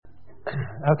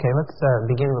Okay, let's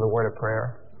begin with a word of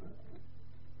prayer.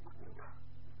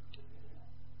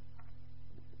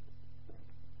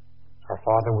 Our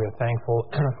Father, we are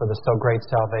thankful for the so great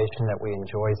salvation that we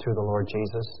enjoy through the Lord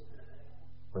Jesus.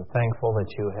 We're thankful that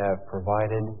you have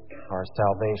provided our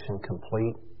salvation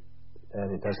complete,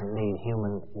 that it doesn't need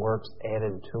human works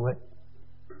added to it,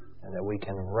 and that we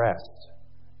can rest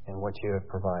in what you have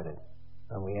provided.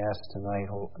 And we ask tonight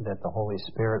that the Holy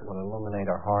Spirit will illuminate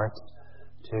our hearts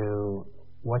to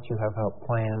what you have helped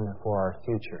plan for our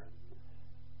future,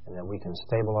 and that we can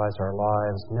stabilize our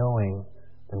lives knowing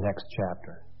the next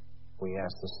chapter. We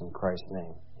ask this in Christ's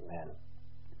name. Amen.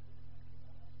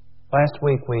 Last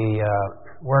week we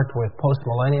worked with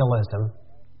postmillennialism,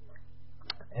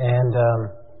 and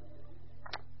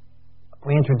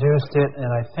we introduced it,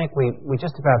 and I think we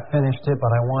just about finished it,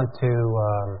 but I want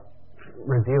to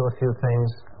review a few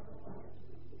things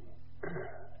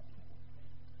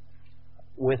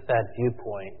with that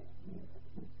viewpoint.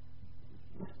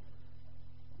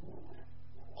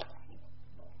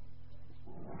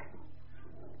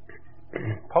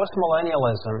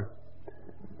 Postmillennialism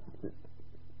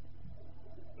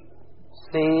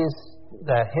sees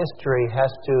that history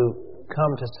has to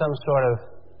come to some sort of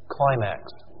climax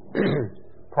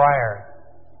prior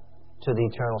to the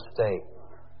eternal state.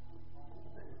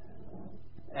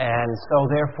 And so,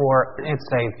 therefore,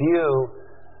 it's a view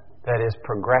that is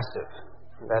progressive.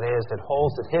 That is, it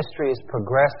holds that history is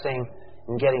progressing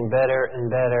and getting better and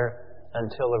better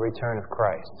until the return of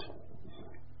Christ.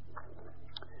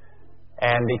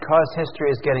 And because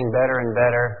history is getting better and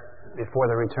better before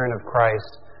the return of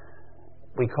Christ,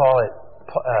 we call it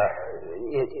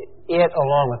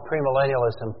along with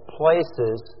premillennialism,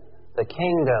 places the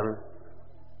kingdom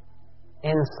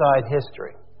inside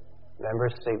history. Remember,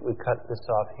 see, we cut this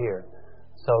off here.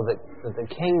 So that the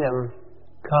kingdom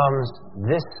comes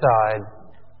this side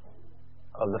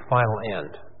of the final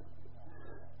end.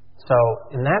 So,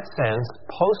 in that sense,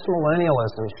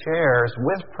 postmillennialism shares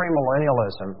with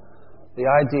premillennialism the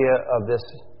idea of this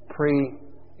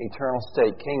pre-eternal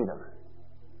state kingdom.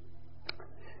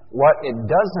 What it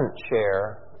doesn't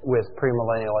share with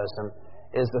premillennialism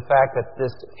is the fact that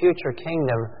this future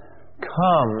kingdom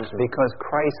comes because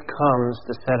Christ comes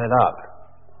to set it up.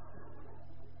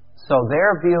 So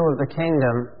their view of the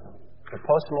kingdom, the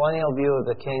postmillennial view of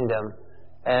the kingdom,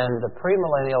 and the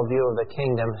premillennial view of the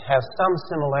kingdom have some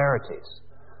similarities.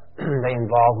 They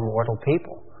involve mortal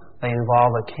people. They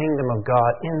involve a kingdom of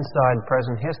God inside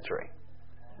present history.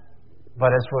 But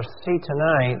as we'll see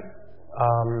tonight,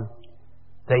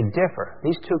 they differ.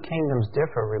 These two kingdoms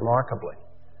differ remarkably.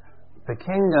 The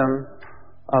kingdom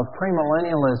of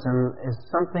premillennialism is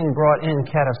something brought in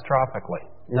catastrophically,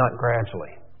 not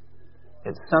gradually.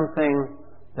 It's something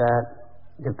that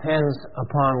depends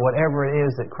upon whatever it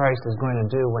is that Christ is going to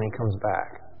do when He comes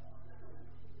back.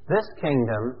 This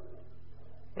kingdom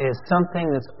is something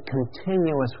that's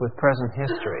continuous with present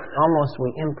history. Almost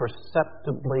we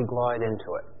imperceptibly glide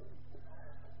into it.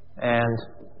 And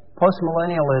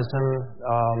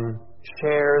postmillennialism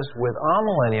shares with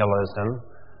amillennialism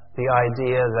the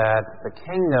idea that the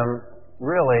kingdom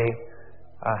really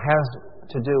has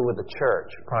to do with the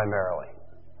church primarily.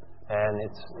 And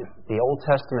the Old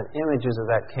Testament images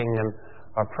of that kingdom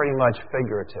are pretty much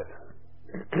figurative.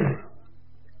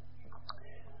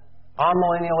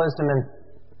 Amillennialism and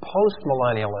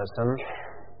postmillennialism,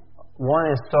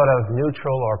 one is sort of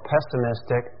neutral or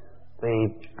pessimistic. The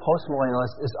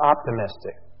postmillennialist is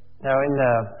optimistic. Now, in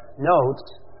the notes,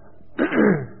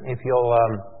 if you'll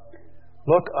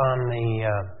look on the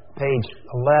page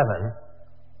 11,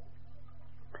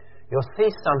 you'll see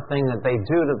something that they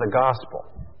do to the gospel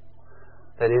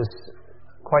that is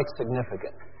quite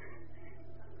significant.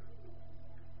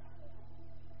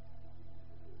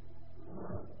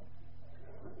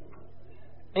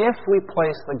 If we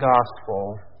place the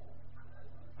gospel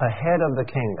ahead of the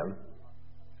kingdom,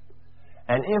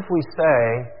 and if we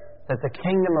say that the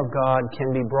kingdom of God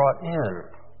can be brought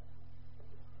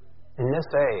in this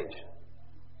age,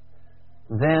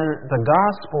 then the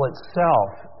gospel itself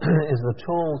is the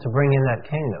tool to bring in that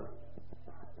kingdom.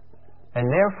 And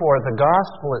therefore, the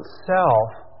gospel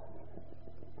itself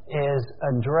is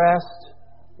addressed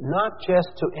not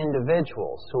just to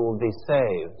individuals who will be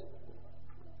saved,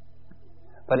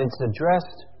 but it's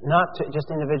addressed not to just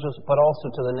individuals, but also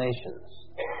to the nations.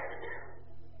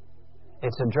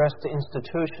 It's addressed to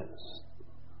institutions.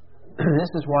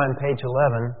 This is why on page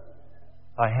 11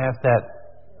 I have that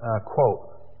quote.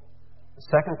 The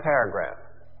second paragraph.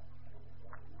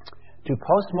 To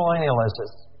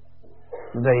postmillennialists,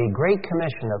 the Great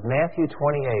Commission of Matthew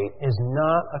 28 is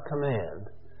not a command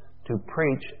to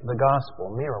preach the gospel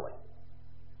merely.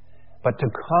 but to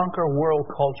conquer world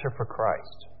culture for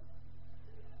Christ.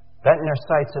 Ventnor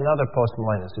cites another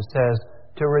postmillennialist who says,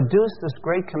 to reduce this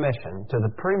Great Commission to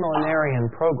the premillenarian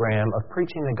program of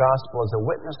preaching the gospel as a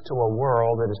witness to a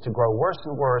world that is to grow worse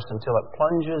and worse until it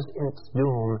plunges its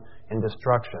doom in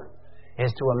destruction,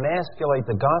 is to emasculate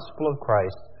the gospel of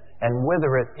Christ and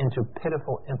wither it into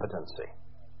pitiful impotency.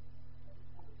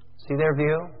 See their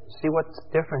view? See what's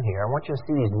different here? I want you to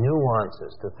see these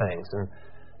nuances to things. And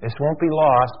this won't be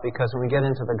lost, because when we get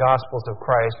into the Gospels of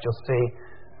Christ, you'll see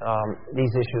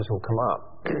these issues will come up.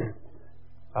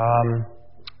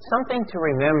 Something to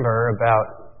remember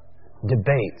about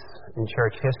debates in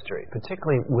church history,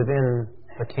 particularly within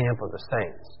the camp of the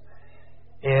saints,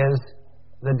 is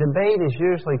the debate is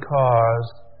usually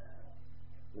caused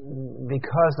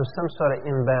because of some sort of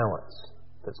imbalance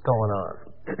that's going on.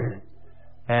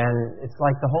 And it's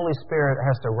like the Holy Spirit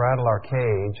has to rattle our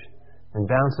cage and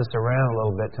bounce us around a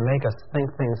little bit to make us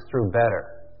think things through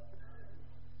better.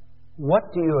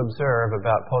 What do you observe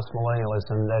about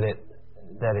postmillennialism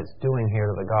that it's doing here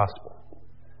to the gospel?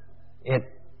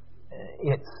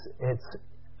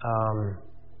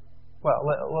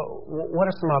 What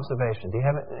are some observations?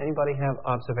 Anybody have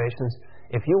observations?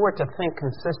 If you were to think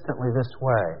consistently this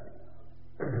way,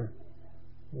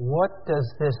 what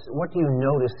do you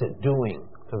notice it doing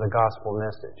to the gospel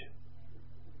message?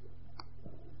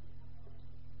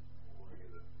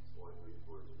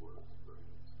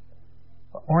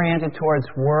 Oriented towards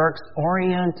works,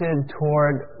 oriented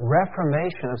toward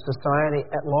reformation of society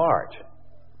at large,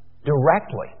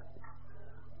 directly.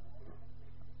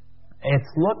 It's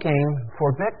looking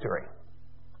for victory.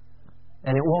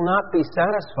 And it will not be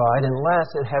satisfied unless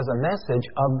it has a message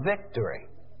of victory.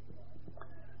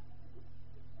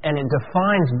 And it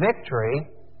defines victory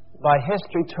by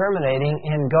history terminating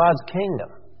in God's kingdom.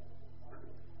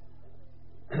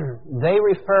 They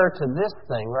refer to this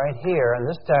thing right here in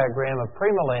this diagram of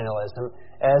premillennialism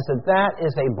as that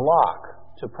is a block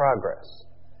to progress,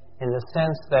 in the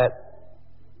sense that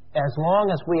as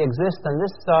long as we exist on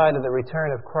this side of the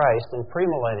return of Christ in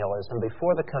premillennialism,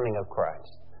 before the coming of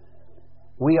Christ,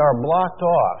 we are blocked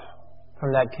off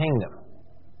from that kingdom.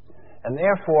 And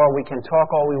therefore, we can talk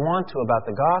all we want to about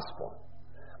the gospel.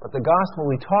 But the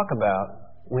gospel we talk about,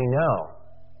 we know,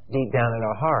 deep down in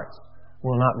our hearts,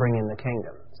 will not bring in the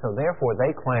kingdom. So therefore,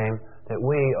 they claim that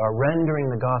we are rendering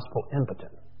the gospel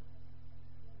impotent.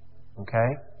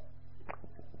 Okay?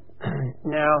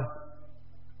 Now,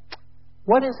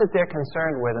 what is it they're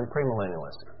concerned with in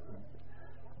premillennialism?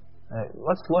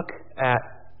 Let's look at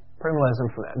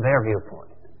premillennialism from their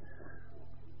viewpoint.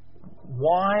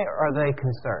 Why are they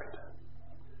concerned?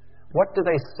 What do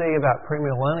they see about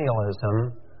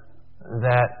premillennialism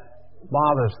that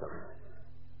bothers them?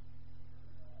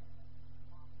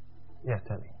 Yeah,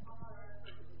 Teddy.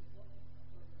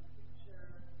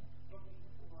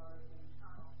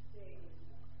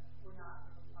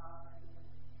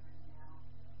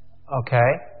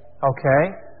 Okay.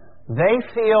 They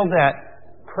feel that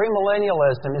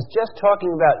premillennialism is just talking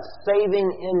about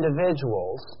saving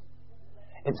individuals.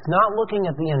 It's not looking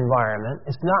at the environment.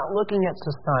 It's not looking at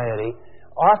society.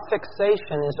 Our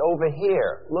fixation is over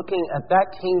here, looking at that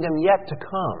kingdom yet to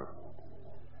come.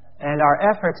 And our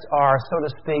efforts are, so to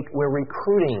speak, we're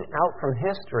recruiting out from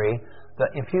history the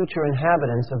future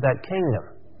inhabitants of that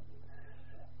kingdom.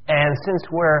 And since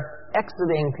we're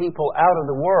exiting people out of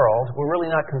the world, we're really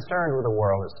not concerned with the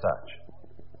world as such.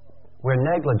 We're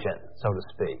negligent, so to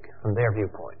speak, from their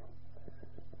viewpoint.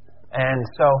 And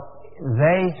so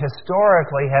they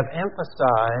historically have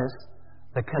emphasized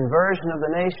the conversion of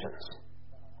the nations.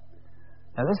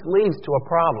 Now this leads to a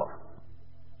problem.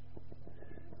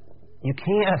 You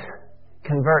can't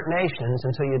convert nations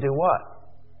until you do what?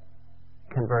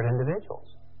 Convert individuals.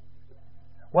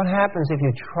 What happens if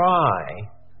you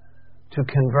try to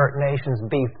convert nations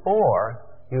before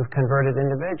you've converted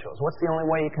individuals? What's the only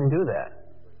way you can do that?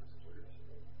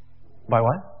 By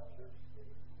what?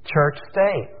 Church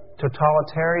state,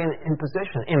 totalitarian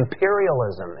imposition,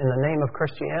 imperialism in the name of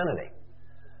Christianity.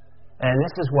 And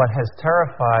this is what has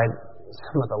terrified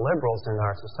some of the liberals in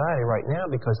our society right now,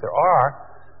 because there are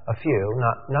a few,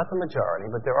 not the majority,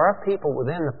 but there are people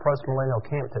within the postmillennial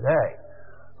camp today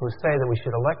who say that we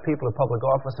should elect people to public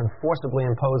office and forcibly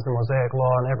impose the Mosaic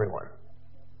Law on everyone,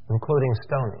 including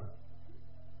stoning.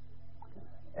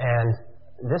 And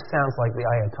this sounds like the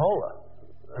Ayatollah.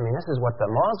 I mean, this is what the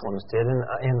Muslims did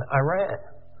in Iran.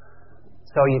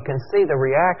 So you can see the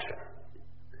reaction.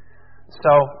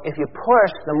 So if you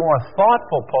push the more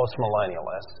thoughtful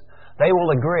postmillennialists, they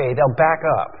will agree, they'll back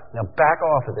up. They'll back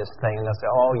off of this thing and they'll say,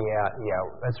 oh yeah,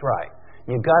 that's right.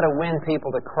 You've got to win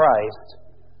people to Christ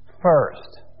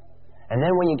first. And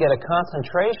then when you get a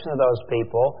concentration of those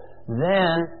people,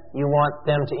 then you want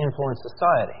them to influence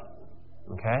society.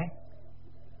 Okay?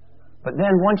 But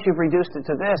then once you've reduced it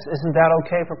to this, isn't that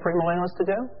okay for premillennialists to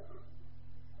do?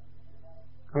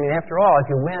 I mean, after all, if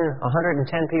you win 110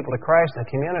 people to Christ in a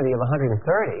community of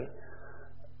 130,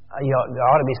 there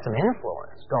ought to be some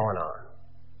influence going on.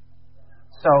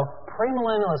 So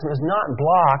premillennialism is not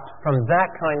blocked from that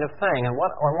kind of thing. And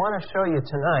what I want to show you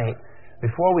tonight,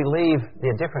 before we leave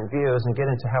the different views and get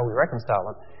into how we reconcile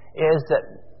them, is that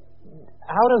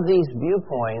out of these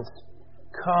viewpoints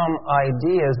come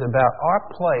ideas about our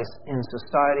place in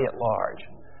society at large.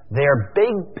 They're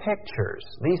big pictures.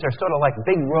 These are sort of like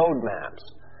big road maps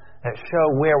that show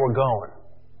where we're going.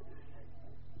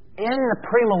 In the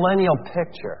premillennial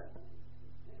picture,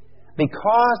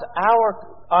 because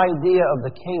our idea of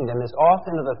the kingdom is off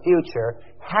into the future,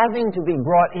 having to be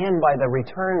brought in by the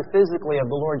return physically of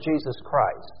the Lord Jesus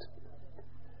Christ,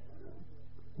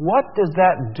 what does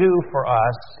that do for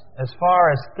us as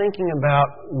far as thinking about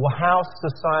how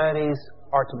societies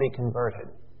are to be converted?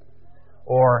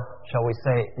 Or, shall we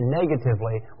say,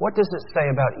 negatively, what does it say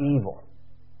about evil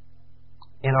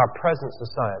in our present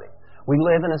society? We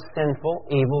live in a sinful,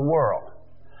 evil world.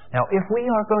 Now, if we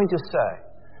are going to say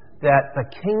that the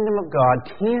kingdom of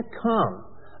God can't come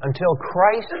until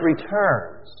Christ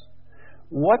returns,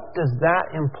 what does that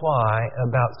imply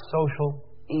about social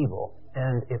evil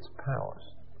and its powers?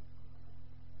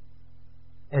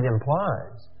 It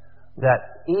implies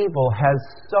that evil has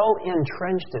so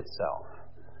entrenched itself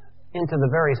into the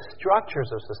very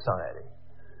structures of society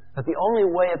that the only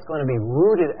way it's going to be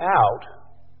rooted out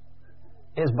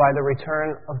is by the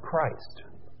return of Christ.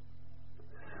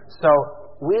 So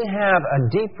we have a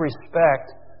deep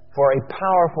respect for a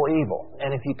powerful evil.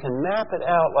 And if you can map it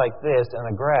out like this in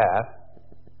a graph,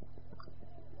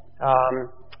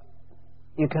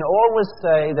 you can always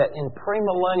say that in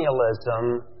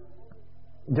premillennialism,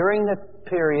 during the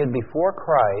period before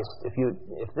Christ,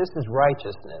 if this is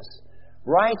righteousness,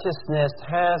 righteousness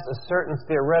has a certain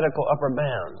theoretical upper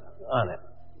bound on it.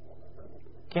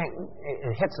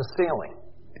 It hits a ceiling.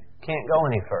 Can't go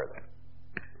any further.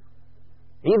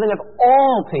 Even if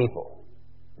all people,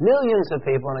 millions of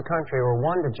people in the country were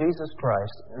won to Jesus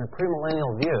Christ in a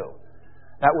premillennial view,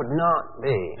 that would not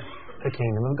be the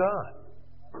kingdom of God.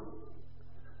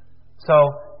 So,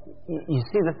 you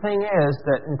see, the thing is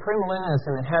that in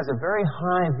premillennialism it has a very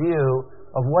high view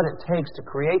of what it takes to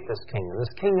create this kingdom.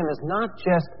 This kingdom is not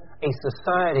just a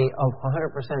society of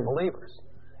 100% believers.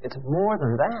 It's more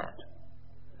than that.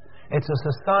 It's a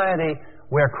society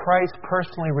where Christ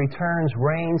personally returns,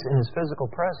 reigns in His physical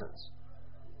presence.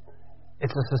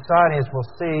 It's a society, as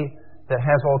we'll see, that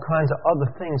has all kinds of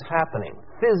other things happening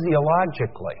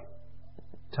physiologically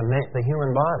to the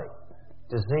human body,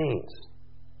 disease,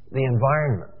 the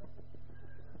environment.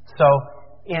 So,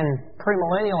 in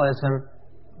premillennialism,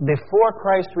 before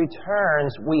Christ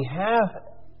returns, we have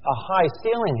a high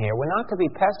ceiling here. We're not to be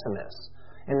pessimists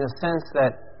in the sense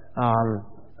that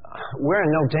we're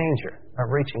in no danger of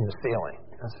reaching the ceiling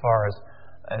as far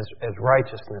as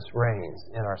righteousness reigns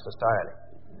in our society.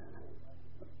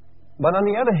 But on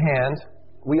the other hand,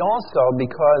 we also,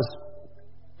 because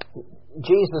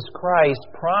Jesus Christ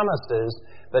promises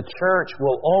the church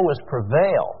will always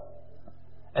prevail,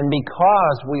 and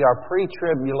because we are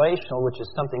pre-tribulational, which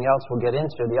is something else we'll get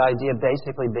into, the idea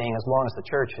basically being as long as the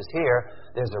church is here,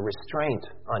 there's a restraint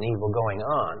on evil going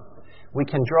on, we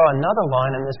can draw another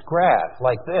line in this graph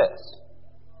like this.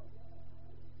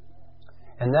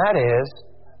 And that is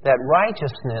that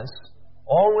righteousness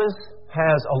always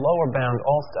has a lower bound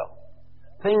also.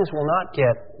 Things will not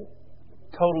get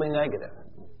totally negative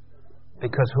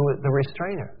because the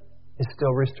restrainer is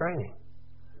still restraining.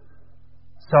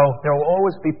 So there will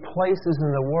always be places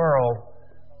in the world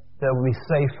that will be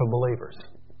safe for believers.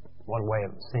 One way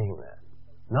of seeing that.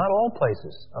 Not all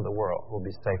places of the world will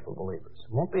be safe for believers.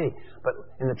 It won't be. But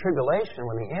in the tribulation,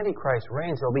 when the Antichrist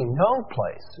reigns, there will be no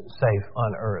place safe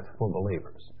on earth for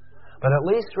believers. But at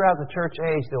least throughout the church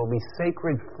age, there will be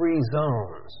sacred free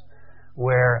zones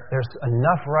where there's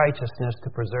enough righteousness to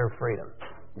preserve freedom.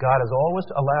 God has always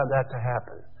allowed that to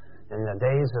happen. In the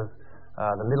days of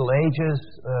the Middle Ages,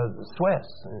 the Swiss,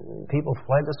 and people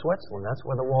fled to Switzerland. That's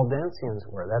where the Waldensians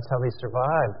were. That's how they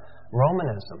survived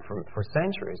Romanism for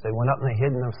centuries. They went up and they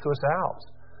hid in the Swiss Alps.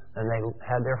 And they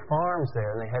had their farms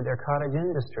there, and they had their cottage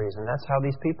industries, and that's how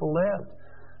these people lived.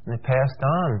 And they passed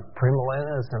on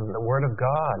premillennialism, the Word of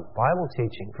God, Bible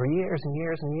teaching for years and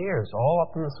years and years, all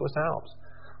up in the Swiss Alps.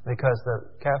 Because the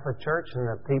Catholic Church and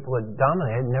the people that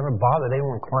dominated never bothered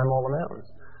anyone to climb all the mountains.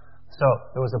 So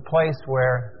there was a place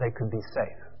where they could be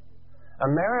safe.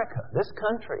 America, this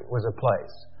country, was a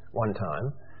place one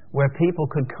time where people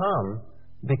could come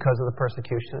because of the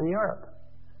persecution in Europe.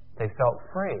 They felt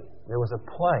free. There was a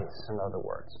place, in other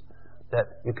words, that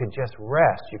you could just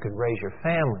rest. You could raise your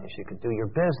families. You could do your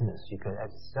business. You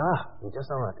just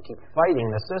don't have to keep fighting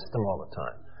the system all the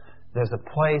time. There's a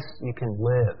place you can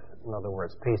live, in other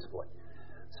words, peacefully.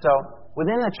 So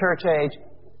within the church age,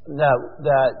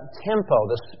 the tempo,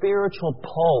 the spiritual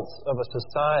pulse of a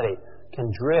society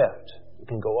can drift. It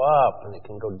can go up and it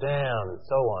can go down and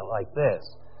so on, like this,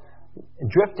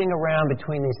 drifting around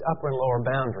between these upper and lower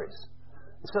boundaries.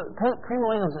 So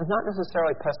premillennialism is not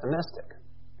necessarily pessimistic.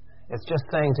 It's just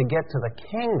saying to get to the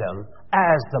kingdom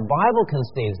as the Bible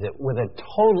conceives it, with a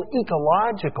total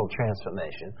ecological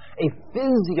transformation, a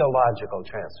physiological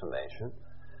transformation,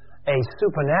 a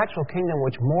supernatural kingdom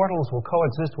which mortals will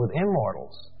coexist with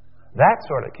immortals. That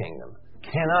sort of kingdom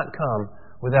cannot come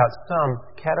without some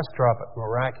catastrophic,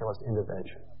 miraculous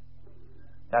intervention.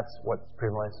 That's what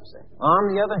premillennialism is saying. On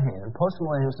the other hand,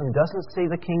 postmillennialism doesn't see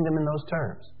the kingdom in those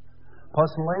terms.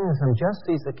 Postmillennialism just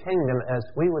sees the kingdom as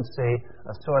we would say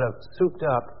a sort of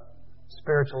souped-up,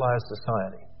 spiritualized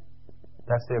society.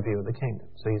 That's their view of the kingdom.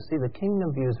 So you see, the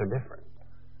kingdom views are different.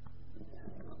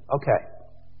 Okay.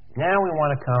 Now we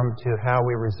want to come to how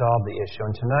we resolve the issue.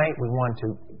 And tonight we want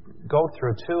to go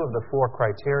through 2 of the 4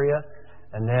 criteria,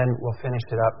 and then we'll finish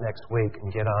it up next week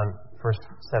and get on the first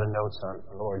set of notes on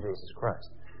the Lord Jesus Christ.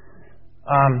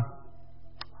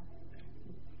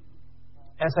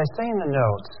 As I say in the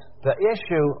notes, the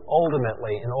issue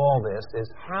ultimately in all this is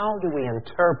how do we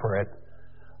interpret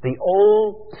the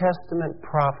Old Testament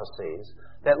prophecies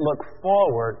that look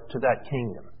forward to that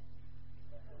kingdom?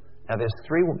 Now there's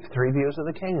three views of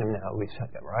the kingdom now we said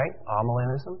that, right?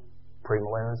 Amillennialism,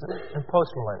 premillennialism, and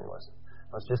postmillennialism.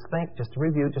 Let's just think, just to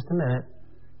review just a minute.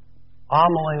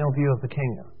 Amillennial view of the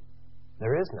kingdom.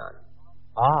 There is none.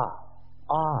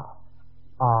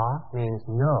 Means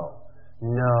no.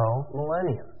 No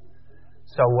millennium.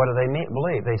 So what do they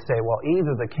believe? They say, well,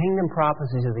 either the kingdom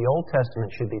prophecies of the Old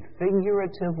Testament should be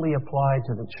figuratively applied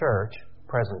to the church,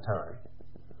 present time,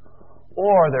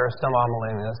 or there are some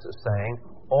amillennialists saying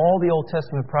all the Old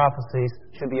Testament prophecies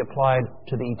should be applied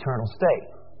to the eternal state.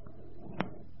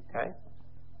 Okay?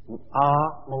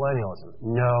 Amillennialism,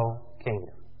 no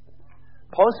kingdom.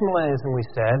 Postmillennialism, we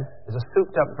said, is a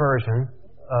souped-up version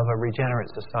of a regenerate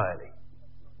society.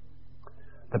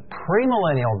 The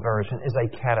premillennial version is a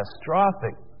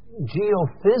catastrophic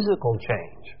geophysical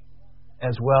change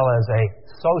as well as a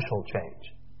social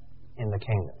change in the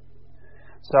kingdom.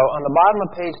 So on the bottom of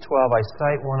page 12, I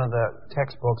cite one of the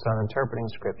textbooks on interpreting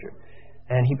Scripture,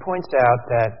 and he points out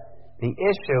that the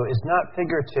issue is not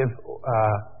figurative,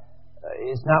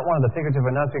 is not one of the figurative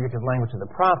or non-figurative language of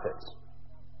the prophets.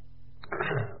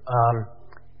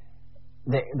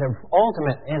 The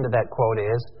ultimate end of that quote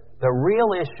is, the real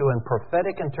issue in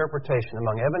prophetic interpretation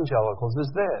among evangelicals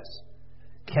is this: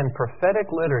 can prophetic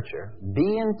literature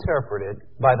be interpreted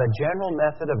by the general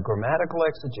method of grammatical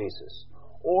exegesis,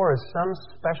 or is some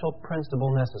special principle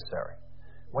necessary?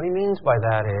 What he means by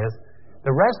that is,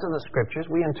 the rest of the Scriptures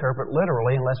we interpret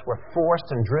literally unless we're forced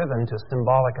and driven to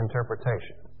symbolic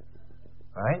interpretation.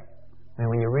 Right? I mean,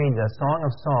 when you read the Song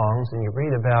of Songs and you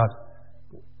read about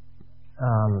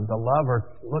the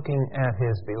lover looking at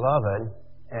his beloved,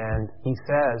 and he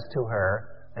says to her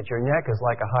that your neck is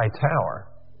like a high tower,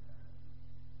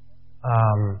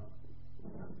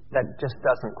 that just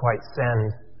doesn't quite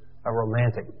send a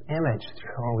romantic image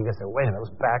through. We just say, wait a minute,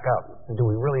 let's back up. Do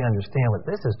we really understand what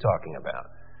this is talking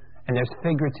about? And there's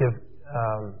figurative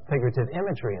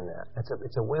imagery in that.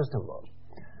 It's a wisdom book.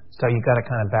 So you've got to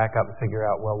kind of back up and figure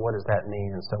out, well, what does that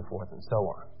mean, and so forth and so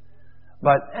on.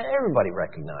 But everybody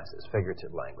recognizes figurative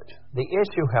language. The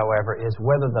issue, however, is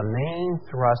whether the main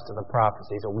thrust of the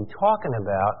prophecies, are we talking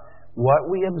about what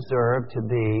we observe to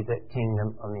be the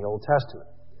kingdom of the Old Testament?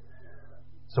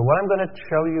 So what I'm going to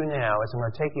show you now is I'm going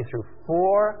to take you through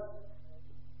 4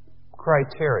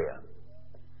 criteria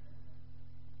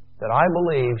that I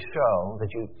believe show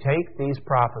that you take these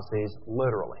prophecies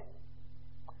literally.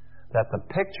 That the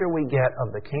picture we get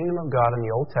of the kingdom of God in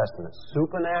the Old Testament,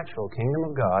 supernatural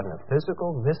kingdom of God, and a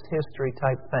physical, this history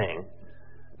type thing,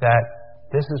 that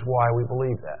this is why we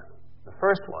believe that. The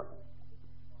first one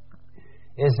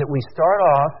is that we start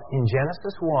off in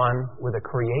Genesis 1 with a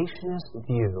creationist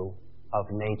view of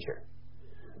nature.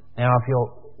 Now,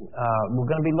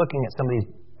 we're going to be looking at some of these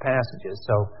passages,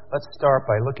 so let's start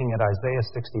by looking at Isaiah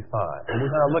 65. And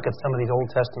we're going to look at some of these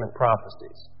Old Testament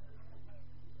prophecies.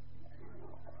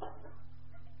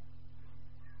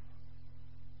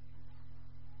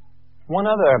 One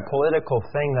other political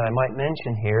thing that I might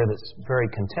mention here that's very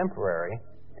contemporary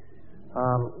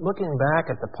looking back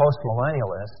at the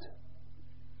post-millennialist,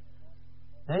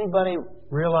 anybody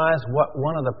realize what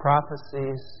one of the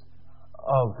prophecies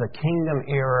of the kingdom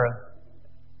era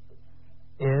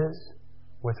is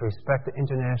with respect to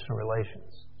international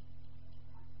relations?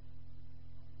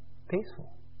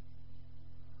 Peaceful.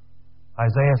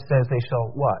 Isaiah says they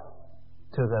shall what?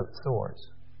 To the swords.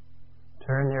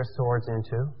 Turn their swords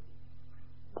into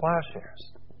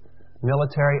plowshares.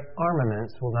 Military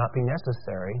armaments will not be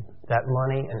necessary. That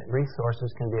money and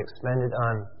resources can be expended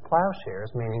on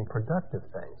plowshares, meaning productive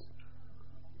things.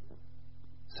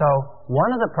 So,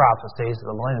 one of the prophecies of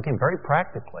the millennium came very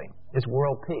practically is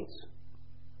world peace.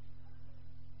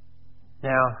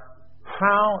 Now,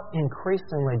 how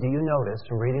increasingly do you notice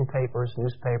from reading papers,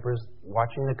 newspapers,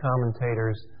 watching the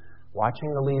commentators,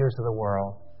 watching the leaders of the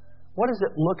world, what is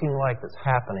it looking like that's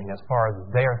happening as far as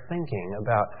their thinking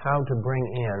about how to bring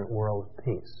in world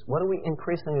peace? What do we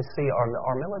increasingly see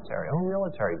our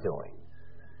military doing?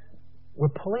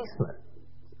 We're policemen,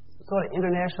 sort of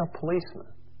international policemen.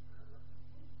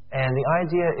 And the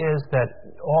idea is that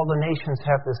all the nations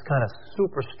have this kind of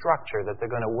superstructure that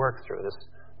they're going to work through, this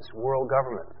world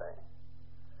government thing.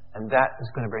 And that is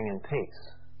going to bring in peace.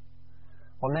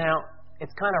 Well, now,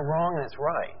 it's kind of wrong and it's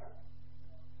right.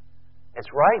 It's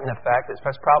right in the fact that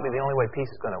that's probably the only way peace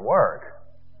is going to work.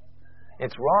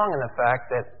 It's wrong in the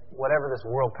fact that whatever this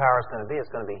world power is going to be,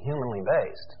 it's going to be humanly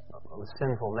based, with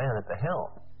sinful men at the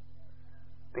helm.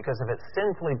 Because if it's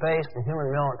sinfully based and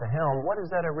human men at the helm, what is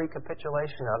that a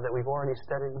recapitulation of that we've already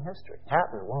studied in history? It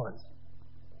happened once.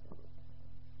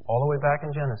 All the way back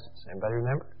in Genesis. Anybody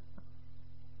remember?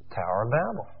 Tower of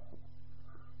Babel.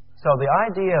 So the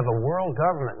idea of a world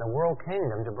government and a world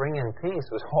kingdom to bring in peace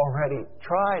was already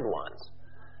tried once.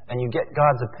 And you get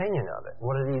God's opinion of it.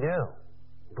 What did He do?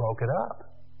 Broke it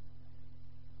up.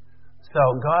 So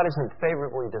God isn't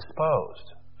favorably disposed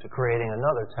to creating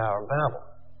another Tower of Babel.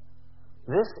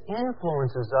 This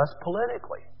influences us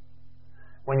politically.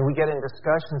 When we get in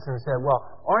discussions and say,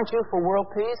 well, aren't you for world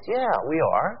peace? Yeah, we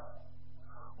are.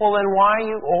 Well, then why are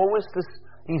you always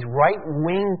these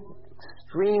right-wing,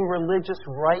 extreme religious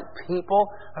right people?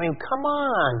 I mean, come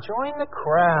on, join the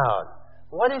crowd.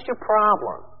 What is your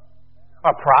problem?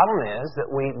 Our problem is that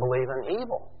we believe in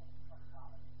evil.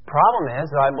 Problem is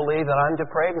that I believe that I'm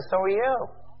depraved and so are you.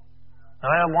 And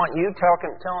I don't want you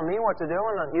telling me what to do,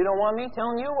 and you don't want me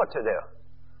telling you what to do.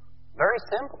 Very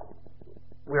simple.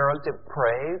 We are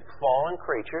depraved, fallen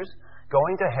creatures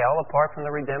going to hell apart from the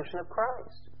redemption of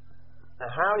Christ. Now,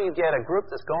 how do you get a group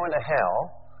that's going to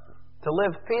hell to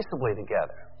live peaceably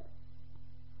together?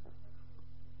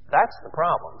 That's the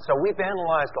problem. So we've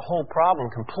analyzed the whole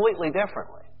problem completely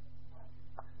differently.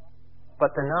 But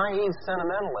the naive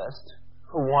sentimentalist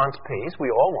who wants peace,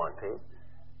 we all want peace,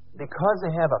 because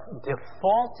they have a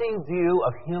defaulty view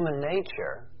of human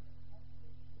nature,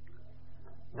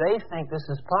 they think this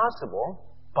is possible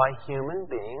by human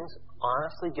beings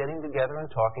honestly getting together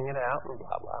and talking it out and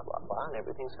blah, blah, blah, blah, and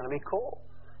everything's going to be cool.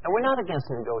 And we're not against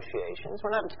negotiations.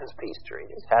 We're not against peace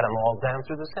treaties. Had them all down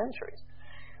through the centuries.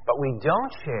 But we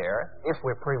don't share, if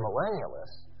we're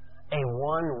premillennialists, a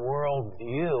one-world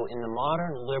view in the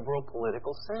modern liberal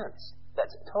political sense.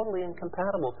 That's totally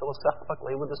incompatible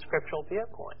philosophically with the scriptural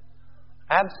viewpoint.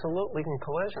 Absolutely in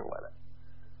collision with it.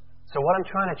 So what I'm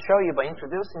trying to show you by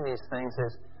introducing these things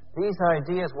is these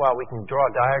ideas, while we can draw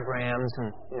diagrams and,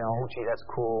 gee, that's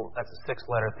cool, that's a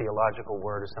 6-letter theological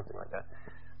word or something like that.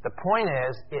 The point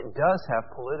is, it does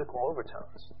have political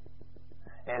overtones.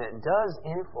 And it does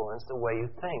influence the way you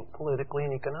think politically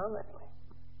and economically.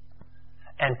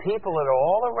 And people that are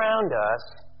all around us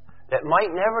that might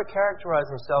never characterize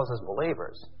themselves as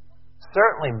believers,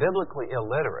 certainly biblically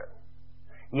illiterate,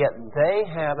 yet they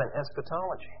have an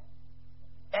eschatology.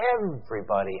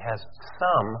 Everybody has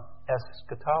some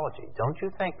eschatology. Don't you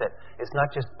think that it's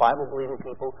not just Bible-believing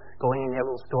people going in their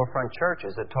little storefront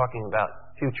churches that are talking about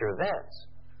future events?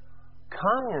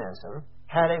 Communism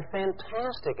had a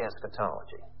fantastic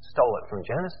eschatology. Stole it from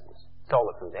Genesis. Stole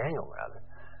it from Daniel, rather.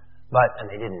 And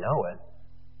they didn't know it,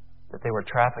 that they were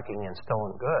trafficking in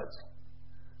stolen goods.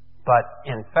 But,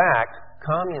 in fact,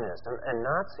 communism and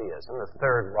Nazism, the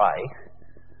Third Reich,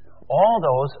 all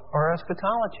those are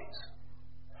eschatologies.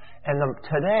 And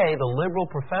today, the liberal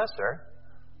professor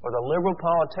or the liberal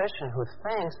politician who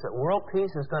thinks that world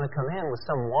peace is going to come in with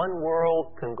some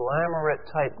one-world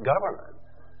conglomerate-type government,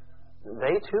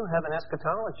 they too have an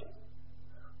eschatology.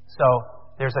 So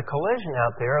there's a collision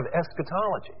out there of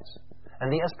eschatologies. And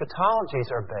the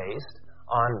eschatologies are based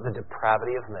on the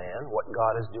depravity of man, what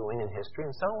God is doing in history,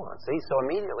 and so on. See, so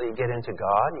immediately you get into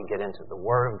God, you get into the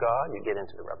Word of God, you get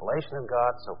into the revelation of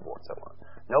God, so forth, so on.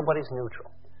 Nobody's neutral.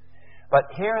 But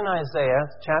here in Isaiah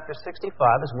chapter 65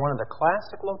 is one of the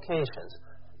classic locations.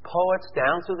 Poets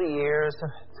down through the years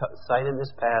have cited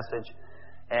this passage,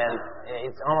 and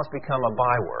it's almost become a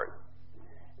byword.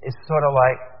 It's sort of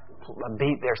like,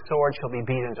 their sword shall be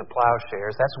beat into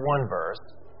plowshares. That's one verse.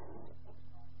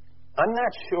 I'm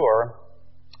not sure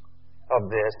of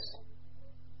this,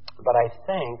 but I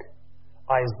think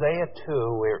Isaiah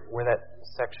 2, where that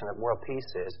section of World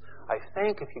Peace is, I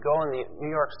think if you go in New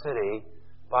York City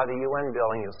by the UN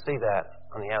building, you'll see that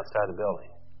on the outside of the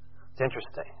building. It's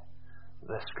interesting.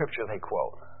 The scripture they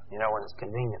quote. When it's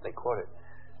convenient, they quote it.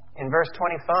 In verse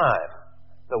 25,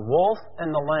 the wolf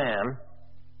and the lamb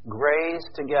graze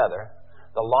together.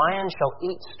 The lion shall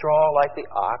eat straw like the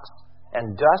ox,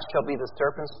 and dust shall be the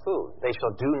serpent's food. They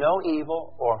shall do no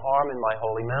evil or harm in my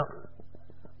holy mountain.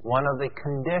 One of the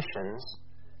conditions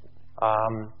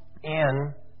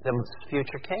in the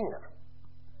future kingdom.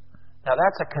 Now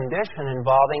that's a condition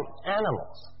involving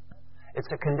animals. It's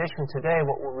a condition today,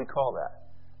 what would we call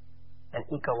that? An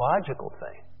ecological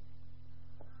thing.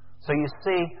 So you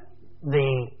see,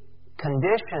 the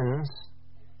conditions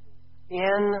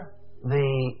in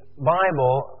the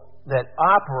Bible that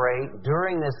operate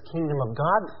during this kingdom of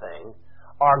God thing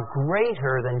are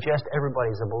greater than just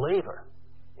everybody's a believer.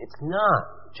 It's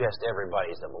not just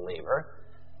everybody's a believer.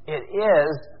 It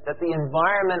is that the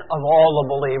environment of all the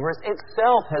believers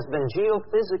itself has been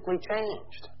geophysically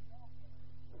changed.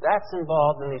 That's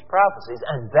involved in these prophecies,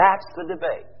 and that's the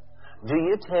debate. Do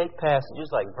you take passages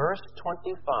like verse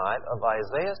 25 of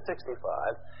Isaiah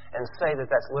 65 and say that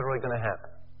that's literally going to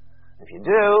happen? If you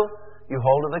do, you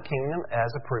hold to the kingdom as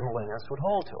a premillennialist would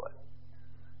hold to it.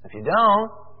 If you don't,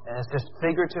 and it's just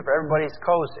figurative, everybody's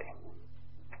cozy.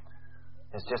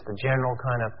 It's just a general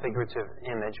kind of figurative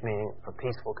image, meaning for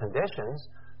peaceful conditions,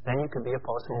 then you could be a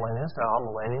post-millennialist or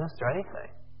all-millennialist or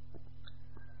anything.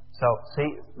 So, see,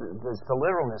 there's the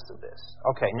literalness of this.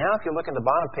 Okay, now if you look at the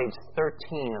bottom of page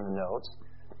 13 in the notes,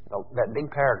 that big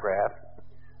paragraph,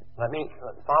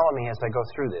 follow me as I go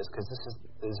through this, because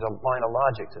there's a line of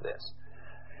logic to this.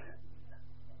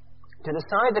 To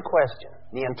decide the question,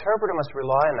 the interpreter must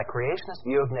rely on the creationist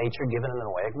view of nature given in the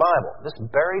Noahic Bible. This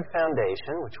buried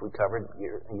foundation, which we covered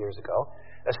years ago,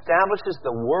 establishes the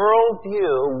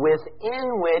worldview within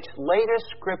which later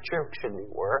Scripture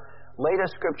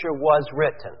was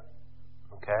written.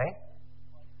 Okay?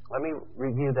 Let me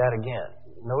review that again.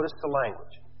 Notice the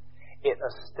language. It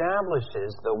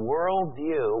establishes the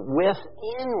worldview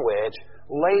within which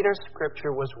later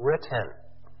Scripture was written.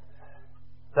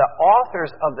 The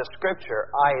authors of the Scripture,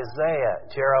 Isaiah,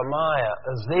 Jeremiah,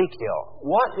 Ezekiel,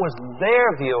 what was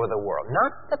their view of the world?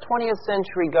 Not the 20th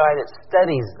century guy that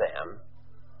studies them.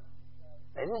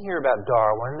 They didn't hear about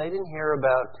Darwin. They didn't hear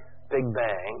about Big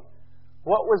Bang.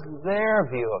 What was their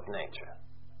view of nature,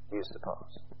 do you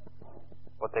suppose?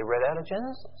 What they read out of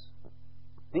Genesis.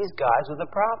 These guys were the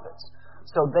prophets.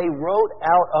 So they wrote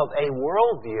out of a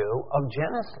worldview of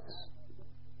Genesis,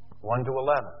 1 to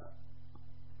 11.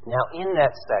 Now, in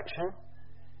that section,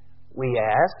 we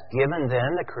ask, given then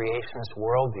the creationist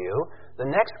worldview, the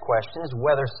next question is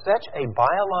whether such a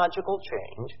biological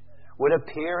change would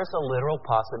appear as a literal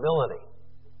possibility.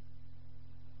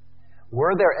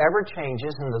 Were there ever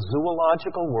changes in the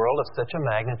zoological world of such a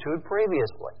magnitude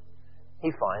previously?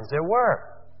 He finds there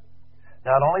were.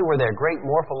 Not only were there great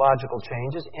morphological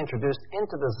changes introduced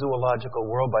into the zoological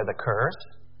world by the curse,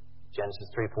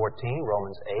 Genesis 3:14,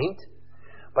 Romans 8,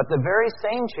 but the very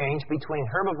same change between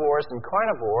herbivores and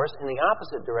carnivores in the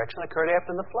opposite direction occurred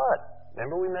after the flood.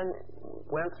 Remember we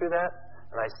went through that?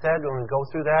 And I said when we go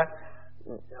through that,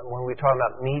 when we talk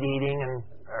about meat eating and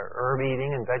herb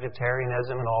eating and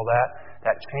vegetarianism and all that,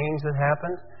 that change that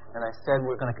happened, and I said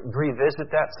we're going to revisit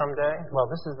that someday.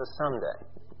 Well, this is the someday.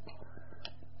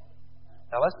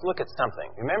 Now let's look at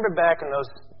something. Remember back in those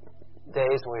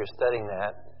days when we were studying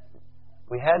that,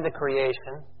 we had the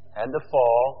creation, had the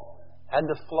fall, had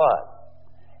the flood.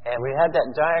 And we had that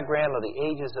diagram of the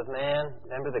ages of man.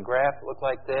 Remember the graph looked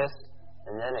like this,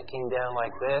 and then it came down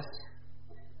like this.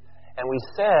 And we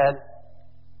said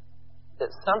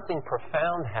that something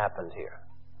profound happened here.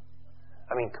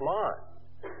 I mean, come on.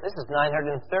 This is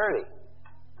 930.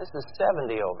 This is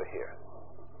 70 over here.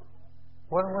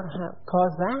 What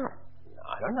caused that?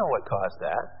 I don't know what caused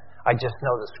that. I just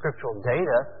know the scriptural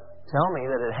data tell me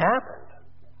that it happened.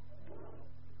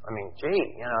 I mean, gee,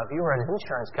 if you were an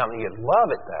insurance company, you'd love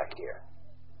it back here.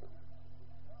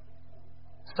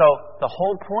 So the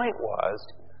whole point was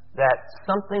that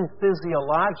something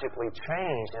physiologically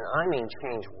changed, and I mean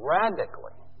changed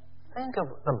radically. Think of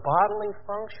the bodily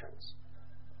functions.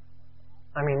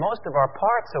 I mean, most of our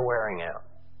parts are wearing out.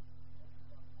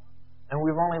 And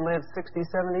we've only lived 60,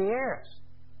 70 years.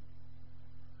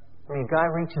 I mean, a guy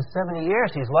reaches 70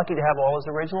 years, he's lucky to have all his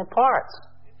original parts.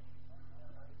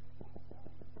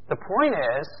 The point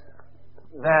is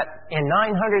that in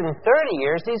 930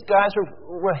 years, these guys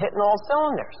were hitting all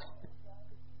cylinders.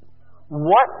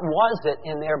 What was it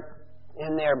in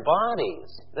their bodies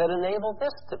that enabled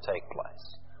this to take place?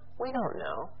 We don't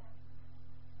know.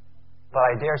 But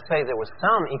I dare say there was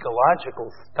some ecological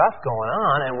stuff going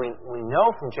on, and we know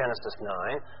from Genesis 9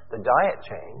 the diet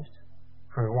changed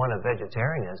from one of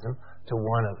vegetarianism to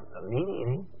one of meat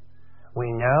eating.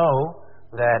 We know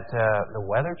that the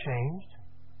weather changed,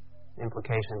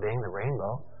 implication being the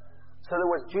rainbow. So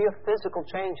there was geophysical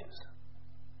changes.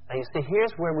 And you see,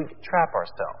 here's where we trap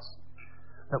ourselves.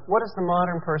 Now, what does the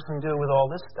modern person do with all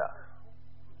this stuff?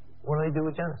 What do they do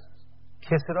with Genesis?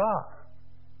 Kiss it off.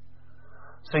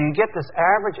 So you get this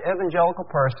average evangelical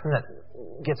person that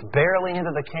gets barely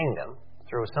into the kingdom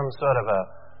through some sort of a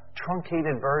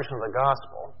truncated version of the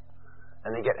gospel,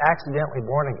 and they get accidentally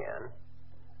born again,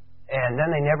 and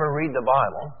then they never read the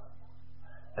Bible,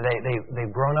 and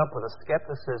they've grown up with a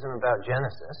skepticism about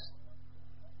Genesis.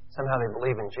 Somehow they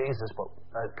believe in Jesus, but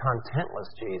a contentless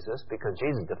Jesus, because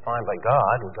Jesus is defined by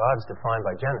God, and God is defined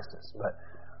by Genesis. But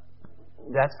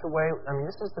that's the way,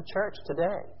 this is the church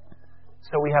today.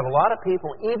 So we have a lot of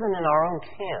people, even in our own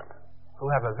camp, who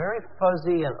have a very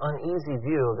fuzzy and uneasy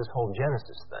view of this whole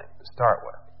Genesis thing to start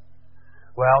with.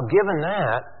 Well, given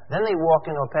that, then they walk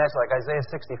into a passage like Isaiah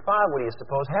 65. What do you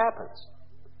suppose happens?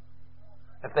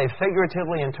 If they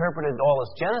figuratively interpreted all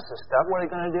this Genesis stuff, what are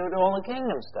they going to do to all the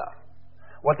kingdom stuff?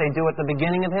 What they do at the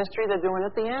beginning of history, they're doing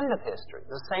at the end of history.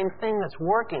 The same thing that's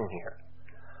working here.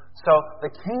 So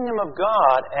the kingdom of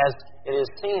God, as it is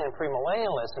seen in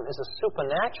premillennialism, is a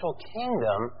supernatural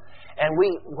kingdom. And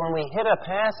when we hit a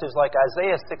passage like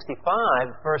Isaiah 65,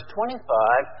 verse 25,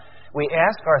 we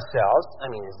ask ourselves,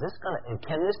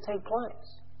 can this take place?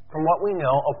 From what we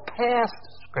know of past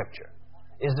Scripture,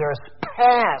 is there a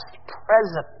past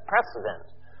precedent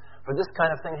for this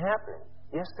kind of thing happening?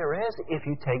 Yes, there is, if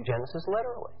you take Genesis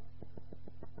literally.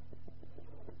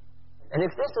 And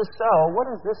if this is so, what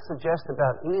does this suggest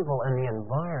about evil and the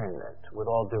environment, with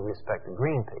all due respect to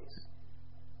Greenpeace?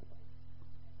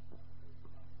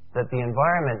 That the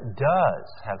environment does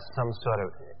have some sort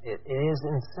of, it is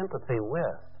in sympathy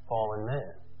with fallen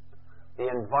man. The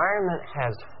environment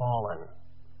has fallen.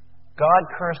 God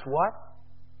cursed what?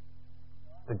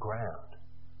 The ground.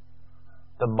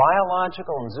 The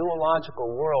biological and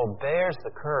zoological world bears the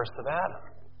curse of Adam.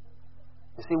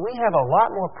 You see, we have a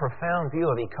lot more profound view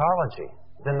of ecology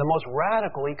than the most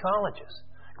radical ecologists.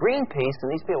 Greenpeace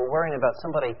and these people worrying about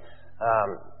somebody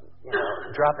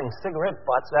dropping cigarette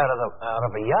butts out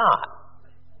of a yacht.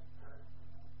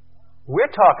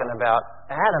 We're talking about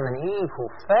Adam and Eve who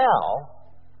fell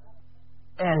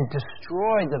and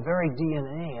destroyed the very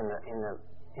DNA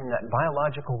in that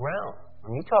biological realm.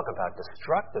 When you talk about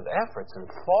destructive efforts and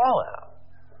fallout,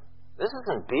 this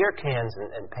isn't beer cans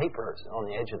and papers on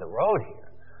the edge of the road here.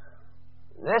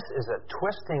 This is a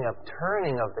twisting of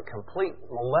turning of the complete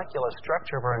molecular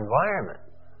structure of our environment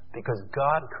because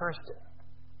God cursed it.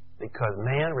 Because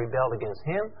man rebelled against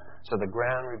him, so the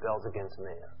ground rebels against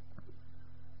man.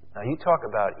 Now you talk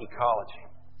about ecology.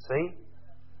 See?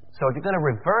 So if you're going to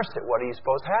reverse it, what do you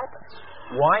suppose happens?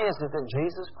 Why is it that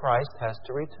Jesus Christ has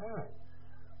to return?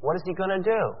 What is he going to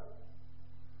do?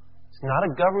 It's not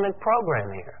a government program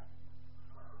here.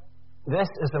 This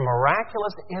is a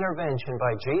miraculous intervention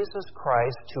by Jesus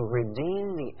Christ to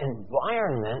redeem the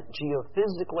environment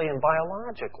geophysically and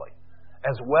biologically,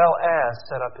 as well as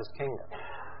set up his kingdom.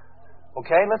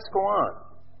 Okay, let's go on.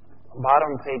 Bottom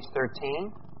of page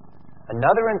 13.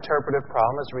 Another interpretive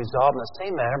problem is resolved in the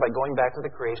same manner by going back to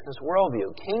the creationist worldview.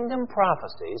 Kingdom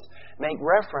prophecies make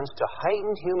reference to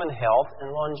heightened human health and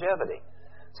longevity.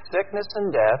 Sickness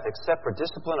and death, except for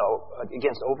discipline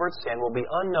against overt sin, will be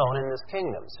unknown in this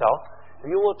kingdom. So, if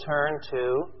you will turn to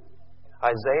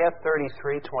Isaiah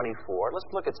 33:24. Let's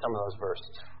look at some of those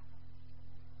verses.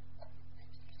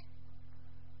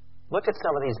 Look at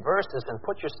some of these verses and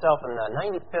put yourself in the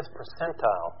 95th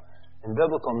percentile in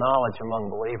biblical knowledge among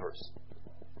believers.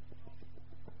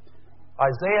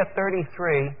 Isaiah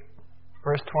 33,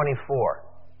 verse 24.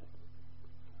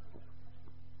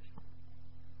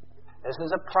 This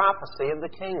is a prophecy of the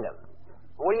kingdom.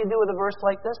 What do you do with a verse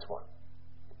like this one?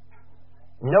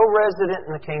 No resident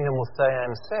in the kingdom will say, I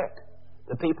am sick.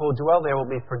 The people who dwell there will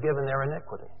be forgiven their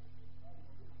iniquity.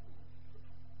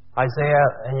 Isaiah,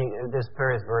 and there's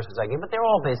various verses I give, but they're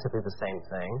all basically the same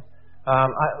thing.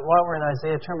 While we're in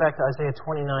Isaiah, turn back to Isaiah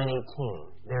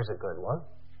 29:18. There's a good one.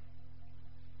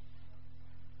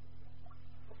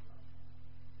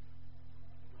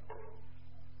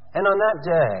 And on that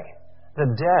day, the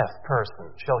deaf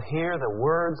person shall hear the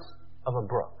words of a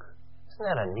brook. Isn't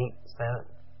that a neat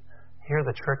sentence? Hear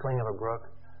the trickling of a brook.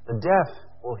 The deaf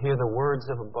will hear the words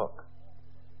of a book.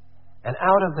 And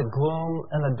out of the gloom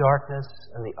and the darkness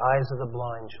and the eyes of the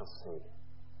blind shall see.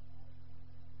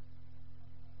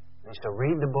 They shall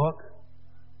read the book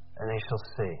and they shall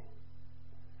see.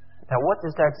 Now what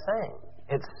is that saying?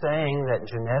 It's saying that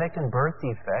genetic and birth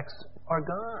defects are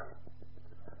gone.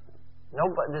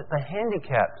 The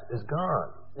handicap is gone.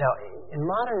 Now, in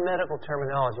modern medical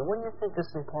terminology, what do you think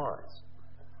this implies?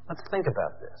 Let's think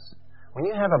about this. When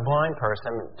you have a blind person,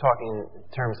 I'm talking in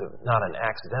terms of not an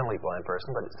accidentally blind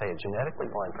person, but say a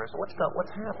genetically blind person, what's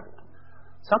happened?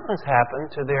 Something's happened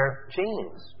to their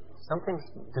genes. Something's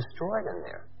destroyed in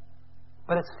there.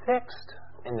 But it's fixed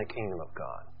in the kingdom of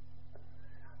God.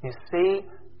 You see,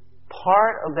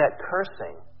 part of that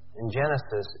cursing in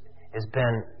Genesis has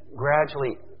been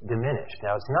gradually diminished.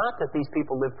 Now, it's not that these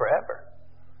people live forever,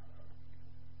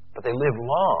 but they live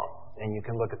long, and you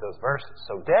can look at those verses.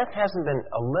 So death hasn't been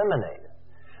eliminated,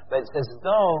 but it's as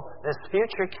though this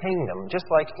future kingdom, just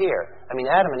like here,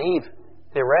 Adam and Eve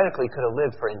theoretically could have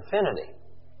lived for infinity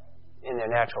in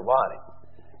their natural body.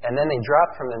 And then they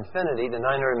dropped from infinity to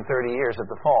 930 years at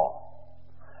the fall.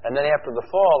 And then after the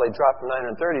fall, they dropped from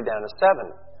 930 down to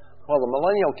 70. Well, the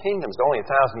millennial kingdom is only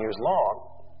 1,000 years long.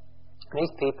 And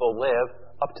these people live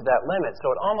up to that limit.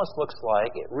 So it almost looks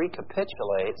like it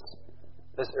recapitulates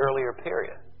this earlier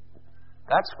period.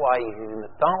 That's why you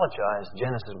mythologize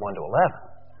Genesis 1 to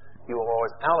 11. You will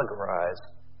always allegorize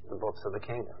the books of the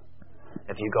kingdom.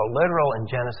 If you go literal in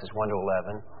Genesis 1 to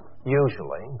 11,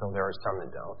 usually, though there are some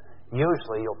that don't,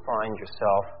 usually you'll find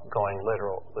yourself going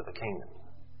literal with the kingdom.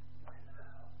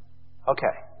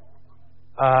 Okay.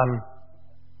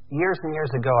 Years and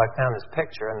years ago, I found this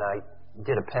picture, and I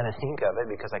did a pen and ink of it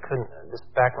because I couldn't.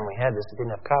 Back when we had this, it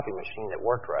didn't have a copy machine that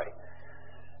worked right.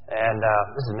 And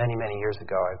this is many, many years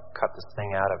ago. I cut this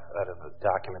thing out of a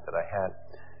document that I had.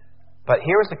 But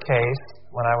here was a case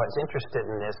when I was interested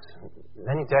in this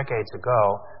many decades ago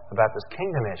about this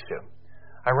kingdom issue.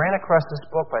 I ran across this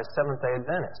book by a Seventh-day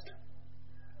Adventist.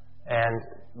 And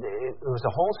it was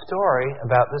a whole story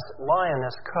about this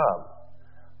lioness cub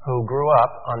who grew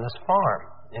up on this farm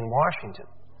in Washington.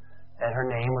 And her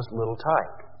name was Little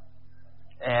Tyke.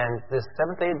 And this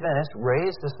Seventh-day Adventist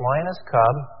raised this lioness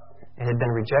cub. It had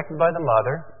been rejected by the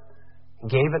mother. He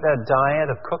gave it a diet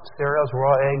of cooked cereals,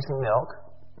 raw eggs, and milk.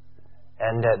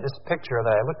 And this picture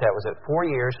that I looked at was at 4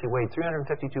 years, she weighed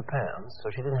 352 pounds, so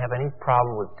she didn't have any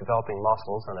problem with developing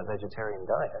muscles on a vegetarian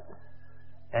diet.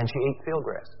 And she ate field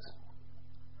grasses.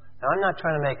 Now, I'm not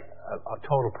trying to make a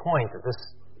total point that this,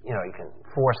 you can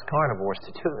force carnivores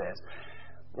to do this.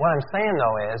 What I'm saying,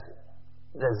 though, is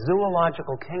the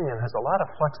zoological kingdom has a lot of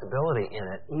flexibility in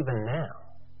it, even now.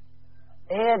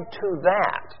 Add to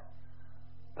that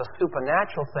the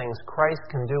supernatural things Christ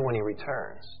can do when He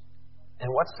returns. And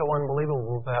what's so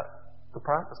unbelievable about the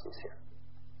prophecies here?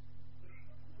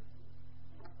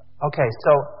 Okay,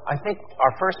 so I think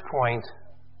our first point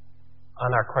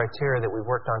on our criteria that we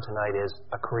worked on tonight is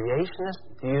a creationist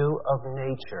view of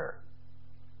nature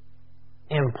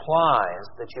implies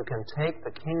that you can take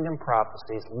the kingdom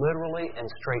prophecies literally and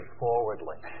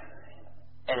straightforwardly.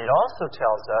 And it also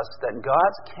tells us that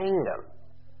God's kingdom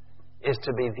is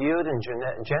to be viewed in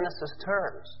Genesis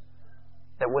terms.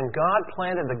 That when God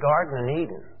planted the Garden in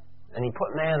Eden and He put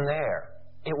man there,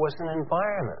 it was an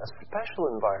environment, a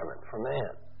special environment for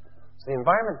man. So the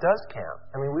environment does count.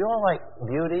 We all like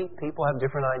beauty. People have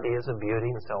different ideas of beauty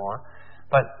and so on.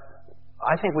 But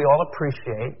I think we all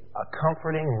appreciate a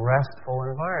comforting, restful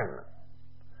environment.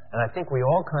 And I think we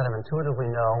all kind of intuitively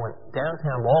know when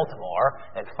downtown Baltimore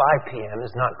at 5 p.m.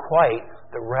 is not quite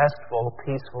the restful,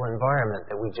 peaceful environment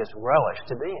that we just relish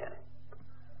to be in.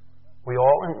 We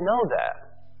all know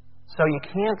that. So you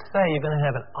can't say you're going to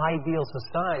have an ideal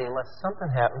society unless something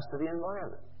happens to the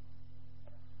environment.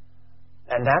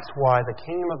 And that's why the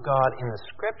kingdom of God in the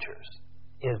Scriptures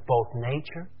is both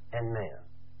nature and man.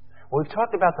 Well, we've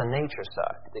talked about the nature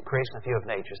side, the creationist view of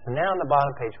nature. So now on the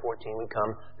bottom, page 14, we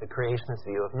come to the creationist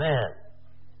view of man.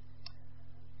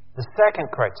 The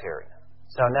second criterion.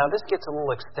 So now this gets a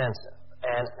little extensive.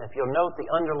 And if you'll note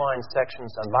the underlined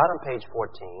sections on bottom page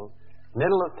 14,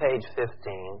 middle of page 15,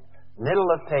 middle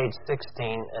of page 16,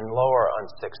 and lower on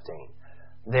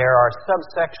 16. There are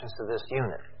subsections to this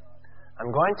unit.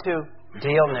 I'm going to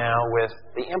deal now with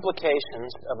the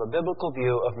implications of a biblical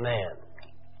view of man.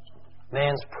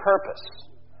 Man's purpose,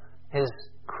 his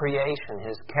creation,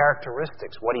 his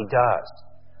characteristics, what he does.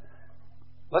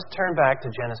 Let's turn back to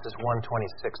Genesis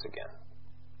 1:26 again.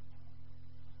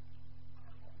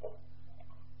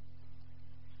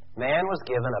 Man was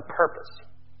given a purpose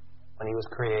when he was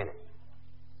created.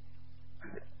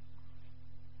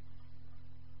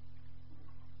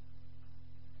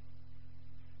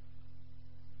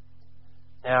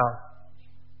 Now,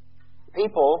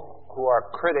 people who are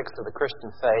critics of the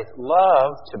Christian faith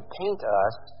love to paint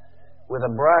us with a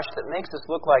brush that makes us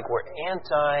look like we're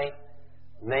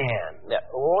anti-man, that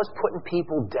we're always putting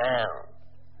people down.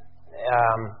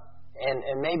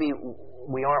 And maybe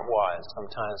we aren't wise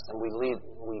sometimes, and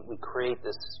we create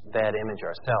this bad image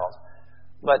ourselves.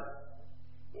 But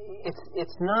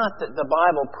it's not that the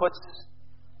Bible puts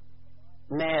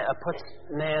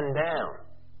man down.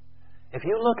 If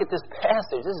you look at this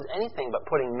passage, this is anything but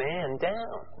putting man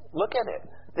down. Look at it.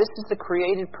 This is the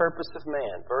created purpose of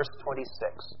man. Verse 26.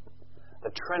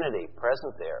 The Trinity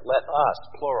present there. Let us,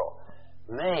 plural,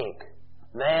 make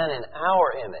man in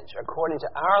our image, according to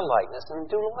our likeness,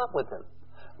 and do love with him.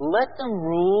 Let them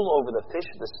rule over the fish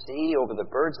of the sea, over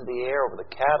the birds of the air, over the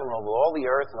cattle, and over all the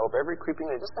earth, and over every creeping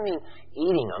thing. It doesn't mean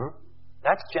eating them.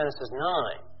 That's Genesis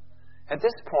 9. At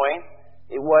this point,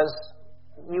 it was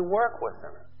you work with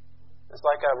them. It's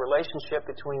like a relationship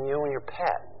between you and your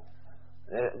pet.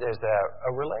 There's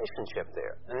a relationship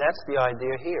there. And that's the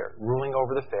idea here, ruling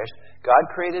over the fish. God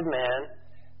created man.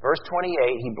 Verse 28,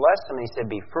 He blessed him and He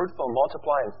said, be fruitful,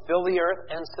 multiply, and fill the earth,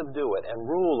 and subdue it, and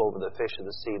rule over the fish of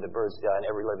the sea, the birds of the air, and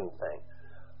every living thing.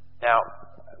 Now,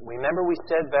 remember we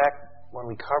said back when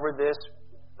we covered this,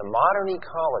 the modern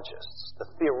ecologists,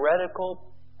 the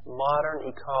theoretical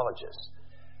modern ecologists,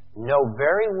 know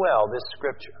very well this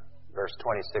Scripture. Verse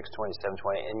 26, 27,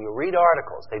 20. And you read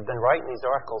articles. They've been writing these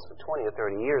articles for 20 or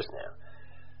 30 years now.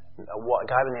 A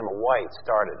guy by the name of White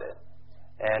started it.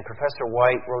 And Professor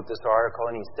White wrote this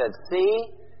article, and he said, see,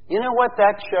 you know what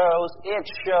that shows? It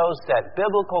shows that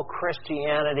biblical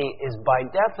Christianity is by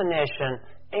definition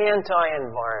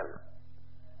anti-environment.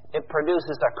 It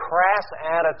produces a crass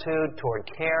attitude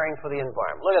toward caring for the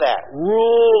environment. Look at that.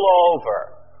 Rule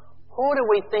over. Who do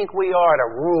we think we are to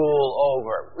rule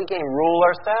over? We can't rule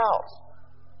ourselves.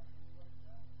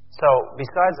 So,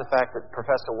 besides the fact that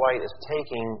Professor White is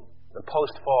taking the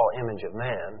post-fall image of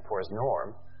man for his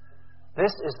norm,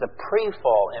 this is the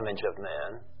pre-fall image of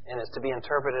man, and it's to be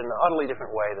interpreted in an utterly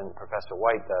different way than Professor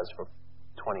White does for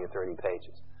 20 or 30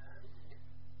 pages.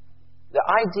 The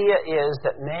idea is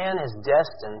that man is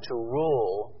destined to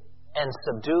rule and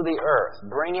subdue the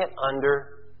earth, bring it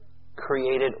under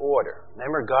created order.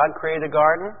 Remember, God created a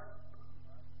garden?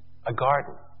 A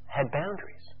garden had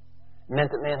boundaries. It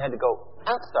meant that man had to go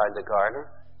outside the garden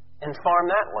and farm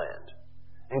that land.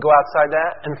 And go outside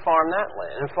that and farm that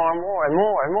land. And farm more and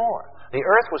more and more. The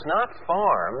earth was not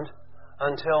farmed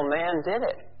until man did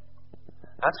it.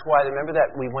 That's why, remember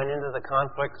that we went into the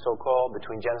conflict, so-called,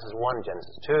 between Genesis 1 and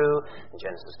Genesis 2. In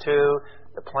Genesis 2,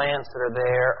 the plants that are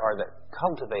there are the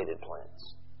cultivated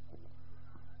plants.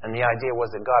 And the idea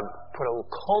was that God put a little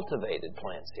cultivated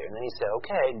plants here. And then He said,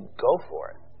 okay, go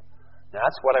for it. Now,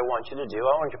 that's what I want you to do.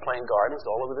 I want you to plant gardens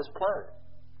all over this planet.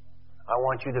 I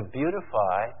want you to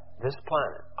beautify this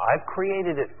planet. I've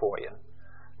created it for you.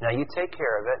 Now, you take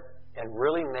care of it and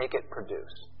really make it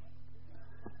produce.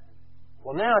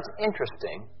 Well, now it's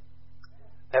interesting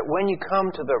that when you come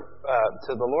to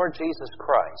the Lord Jesus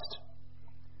Christ,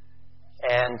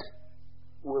 and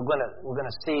we're going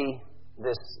to see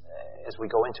this as we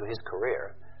go into His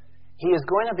career, He is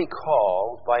going to be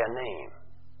called by a name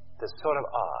that's sort of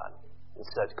odd.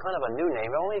 It's kind of a new name.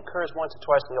 It only occurs once or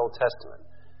twice in the Old Testament.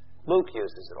 Luke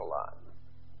uses it a lot.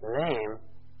 The name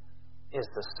is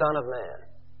the Son of Man.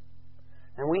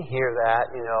 And we hear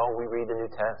that, we read the New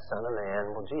Testament, Son of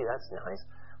Man. Well, gee, that's nice.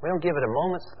 We don't give it a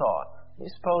moment's thought. You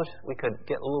suppose we could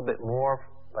get a little bit more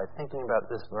by thinking about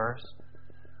this verse?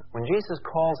 When Jesus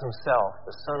calls Himself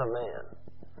the Son of Man,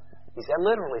 He's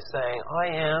literally saying,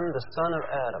 I am the son of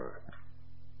Adam.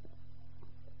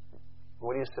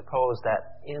 What do you suppose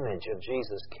that image of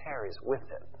Jesus carries with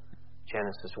it?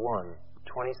 Genesis 1,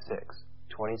 26,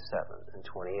 27, and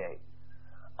 28.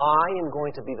 I am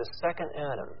going to be the second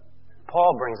Adam.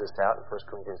 Paul brings this out in 1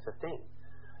 Corinthians 15.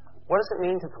 What does it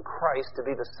mean for Christ to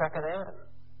be the second Adam?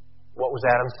 What was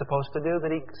Adam supposed to do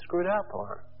that he screwed up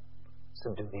on?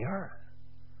 Subdue the earth.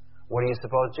 What do you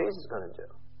suppose Jesus is going to do?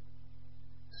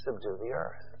 Subdue the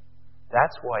earth.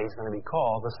 That's why He's going to be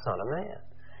called the Son of Man.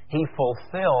 He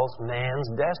fulfills man's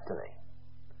destiny.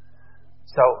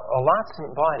 So, a lot's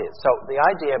invited. So, the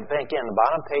idea, again, the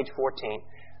bottom of page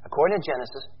 14, according to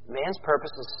Genesis, man's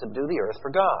purpose is to subdue the earth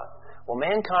for God. Will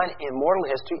mankind in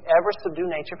mortal history ever subdue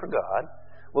nature for God?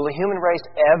 Will the human race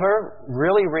ever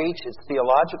really reach its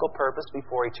theological purpose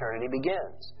before eternity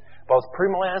begins? Both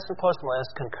premillennialists and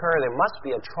postmillennialists concur there must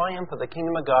be a triumph of the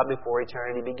kingdom of God before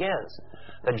eternity begins.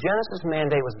 The Genesis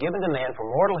mandate was given to man for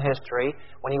mortal history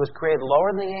when he was created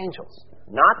lower than the angels,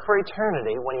 not for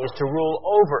eternity when he is to rule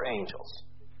over angels.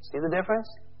 See the difference?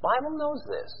 The Bible knows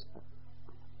this.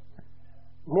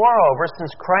 Moreover, since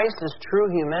Christ is true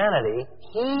humanity,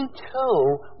 He too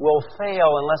will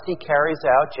fail unless He carries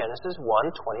out Genesis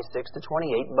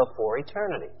 1:26-28 before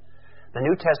eternity. The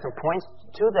New Testament points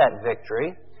to that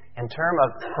victory in terms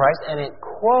of Christ, and it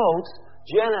quotes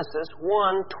Genesis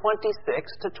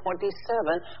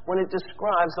 1:26-27 when it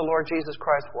describes the Lord Jesus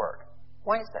Christ's work.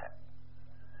 Why is that?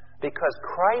 Because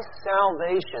Christ's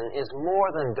salvation is more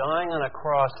than dying on a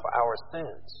cross for our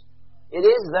sins. It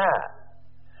is that.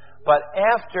 But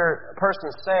after a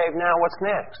person's saved, now what's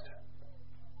next?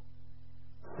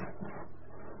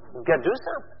 We've got to do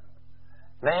something.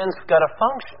 Man's got to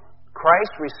function.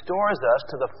 Christ restores us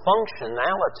to the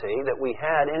functionality that we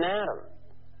had in Adam.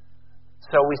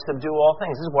 So we subdue all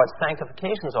things. This is what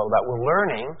sanctification is all about. We're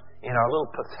learning, in our little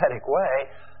pathetic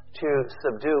way, to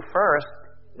subdue first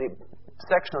the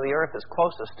section of the earth that's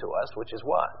closest to us, which is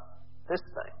what? This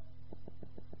thing.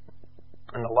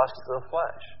 And the lusts of the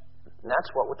flesh. And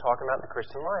that's what we're talking about in the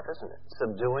Christian life, isn't it?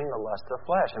 Subduing the lust of the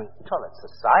flesh. I mean, we're talking about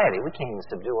society. We can't even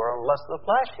subdue our own lust of the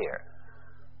flesh here.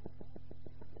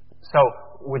 So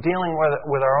we're dealing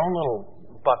with our own little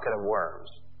bucket of worms,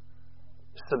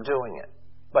 subduing it.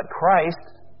 But Christ,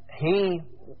 He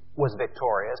was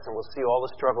victorious, and we'll see all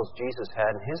the struggles Jesus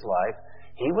had in His life.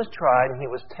 He was tried, and He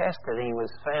was tested, and He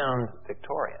was found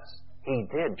victorious. He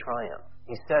did triumph.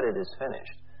 He said it is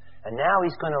finished. And now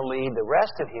He's going to lead the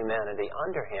rest of humanity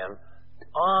under Him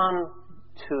on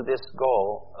to this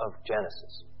goal of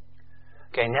Genesis.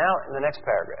 Okay, now in the next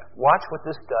paragraph, watch what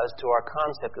this does to our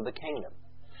concept of the kingdom.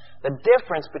 The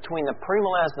difference between the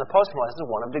premillennialists and the postmillennialists is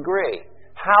one of degree.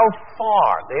 How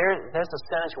far, there's a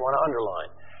sentence you want to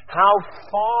underline. How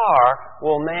far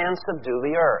will man subdue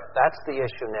the earth? That's the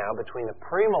issue now between the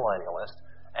premillennialist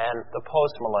and the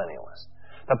postmillennialist.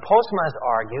 The postmillennialist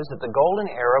argues that the golden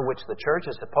era which the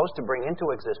church is supposed to bring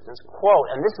into existence,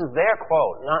 quote, and this is their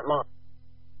quote, not mine.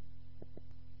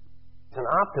 It's an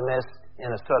optimist in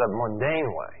a sort of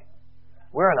mundane way.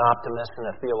 We're an optimist in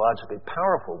a theologically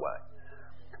powerful way.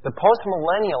 The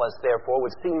postmillennialists, therefore,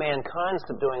 would see mankind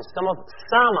subduing some of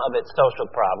its social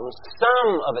problems,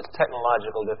 some of its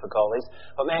technological difficulties,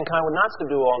 but mankind would not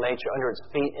subdue all nature under its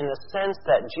feet in the sense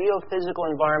that geophysical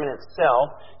environment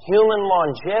itself, human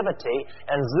longevity,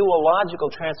 and zoological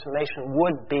transformation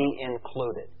would be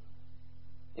included.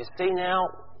 You see now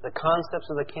the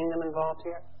concepts of the kingdom involved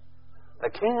here?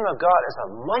 The kingdom of God is a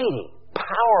mighty,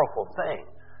 powerful thing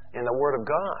in the Word of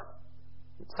God.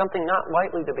 It's something not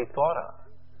lightly to be thought of.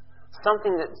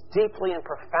 Something that's deeply and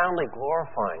profoundly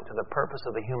glorifying to the purpose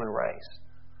of the human race.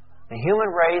 The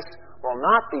human race will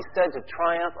not be said to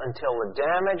triumph until the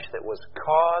damage that was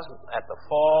caused at the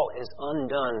fall is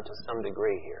undone to some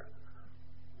degree here.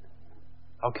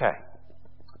 Okay.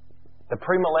 The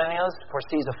premillennialist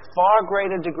foresees a far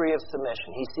greater degree of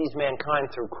submission. He sees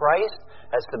mankind through Christ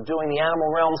as subduing the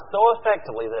animal realm so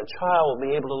effectively that a child will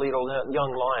be able to lead a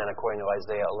young lion, according to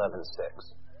Isaiah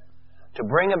 11:6. To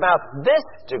bring about this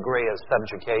degree of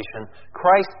subjugation,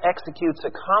 Christ executes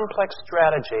a complex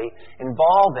strategy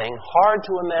involving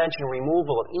hard-to-imagine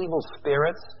removal of evil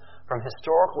spirits from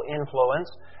historical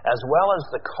influence, as well as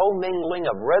the commingling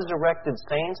of resurrected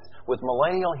saints with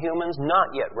millennial humans not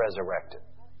yet resurrected.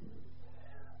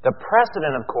 The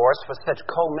precedent, of course, for such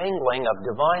commingling of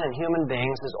divine and human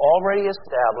beings is already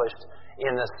established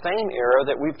in the same era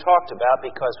that we've talked about,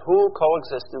 because who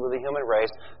coexisted with the human race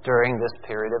during this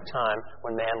period of time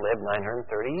when man lived 930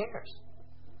 years?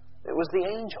 It was the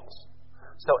angels.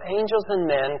 So angels and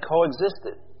men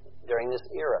coexisted during this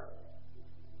era.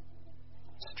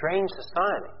 Strange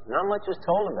society. Not much is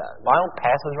told about it. The Bible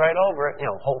passes right over it.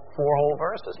 Four whole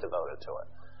verses devoted to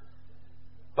it.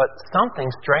 But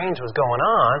something strange was going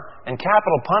on, and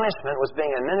capital punishment was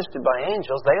being administered by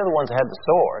angels. They are the ones that had the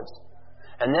swords.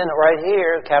 And then right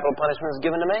here, capital punishment is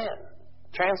given to man.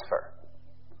 Transfer.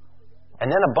 And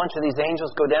then a bunch of these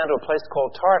angels go down to a place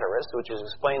called Tartarus, which is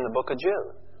explained in the book of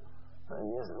Jude.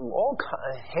 All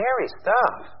kind of hairy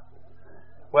stuff.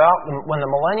 Well, when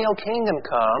the millennial kingdom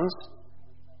comes,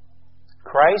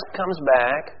 Christ comes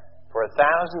back for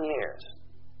 1,000 years.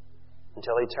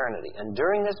 Until eternity. And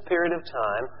during this period of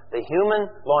time, the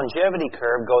human longevity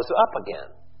curve goes up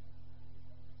again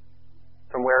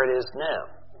from where it is now.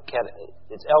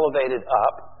 It's elevated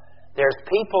up. There's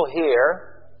people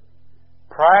here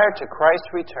prior to Christ's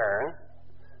return.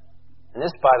 And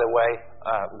this, by the way,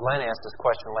 Glenn asked this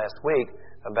question last week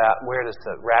about where does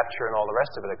the rapture and all the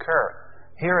rest of it occur.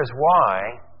 Here is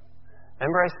why.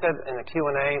 Remember I said in the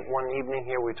Q&A one evening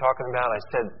here we were talking about, I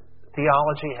said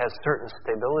theology has certain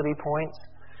stability points,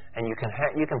 and you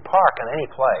can park in any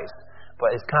place,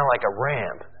 but it's kind of like a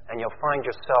ramp, and you'll find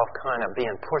yourself kind of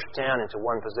being pushed down into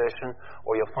one position,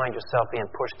 or you'll find yourself being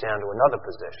pushed down to another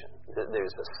position.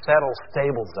 There's a settled,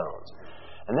 stable zones.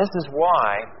 And this is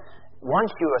why,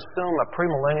 once you assume a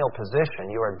premillennial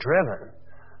position, you are driven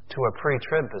to a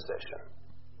pre-trib position.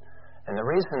 And the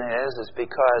reason is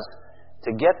because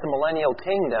to get the millennial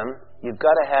kingdom, you've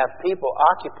got to have people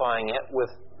occupying it with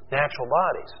natural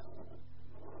bodies.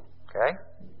 Okay?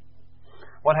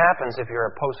 What happens if you're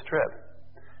a post-trib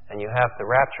and you have the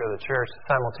rapture of the church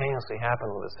simultaneously happen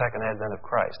with the second advent of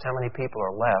Christ? How many people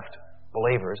are left,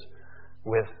 believers,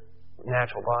 with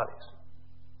natural bodies?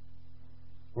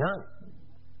 None.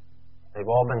 They've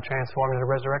all been transformed into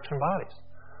resurrection bodies.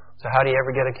 So how do you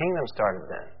ever get a kingdom started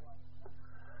then?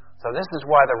 So this is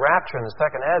why the rapture and the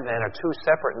second advent are two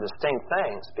separate and distinct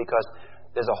things, because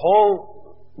there's a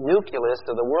whole nucleus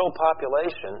of the world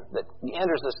population that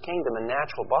enters this kingdom in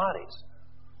natural bodies.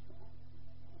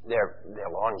 Their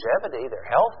longevity, they're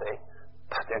healthy,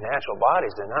 but their natural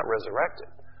bodies, they're not resurrected.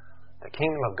 The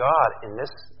kingdom of God in this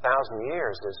 1,000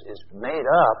 years is made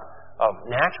up of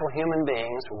natural human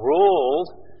beings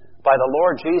ruled by the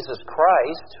Lord Jesus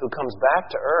Christ, who comes back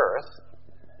to earth,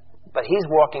 but He's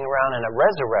walking around in a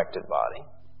resurrected body,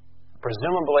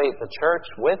 presumably the church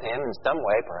with Him in some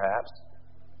way, perhaps.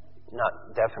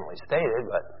 Not definitely stated,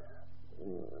 but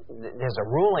there's a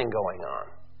ruling going on.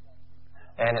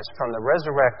 And it's from the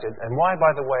resurrected. And why,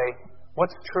 by the way,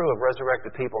 what's true of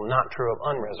resurrected people, not true of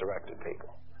unresurrected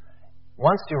people?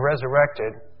 Once you're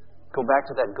resurrected, go back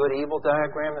to that good-evil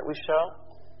diagram that we show.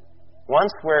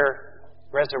 Once we're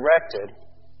resurrected,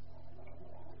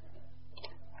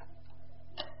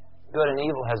 good and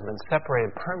evil has been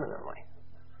separated permanently.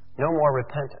 No more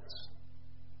repentance.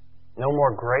 No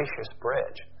more gracious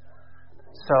bridge.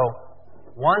 So,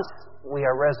 once we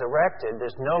are resurrected,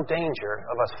 there's no danger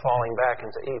of us falling back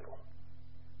into evil.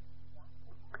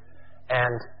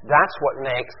 And that's what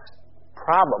makes,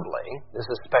 probably, this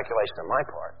is speculation on my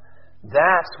part,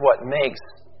 that's what makes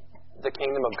the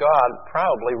kingdom of God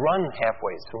probably run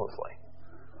halfway smoothly.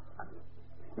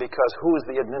 Because who is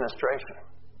the administration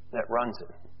that runs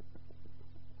it?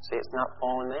 See, it's not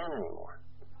fallen man anymore.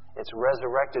 It's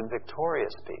resurrected,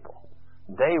 victorious people.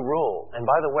 They rule. And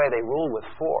by the way, they rule with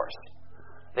force.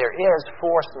 There is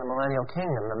force in the millennial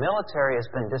kingdom. The military has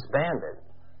been disbanded.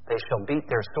 They shall beat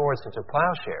their swords into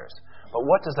plowshares. But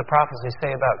what does the prophecy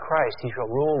say about Christ? He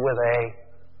shall rule with a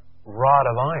rod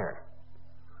of iron.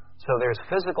 So there's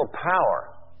physical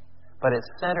power, but it's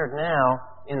centered now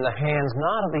in the hands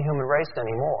not of the human race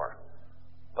anymore,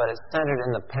 but it's centered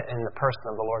in the person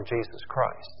of the Lord Jesus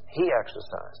Christ. He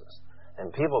exercises.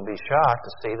 And people will be shocked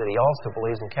to see that He also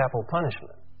believes in capital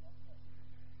punishment.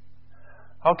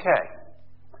 Okay.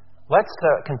 Let's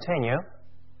continue.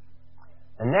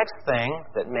 The next thing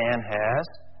that man has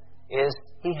is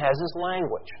he has his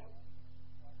language.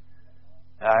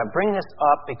 I bring this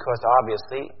up because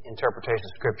obviously interpretation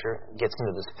of Scripture gets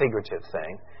into this figurative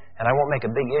thing. And I won't make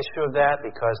a big issue of that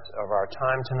because of our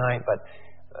time tonight, but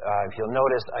if you'll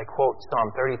notice, I quote Psalm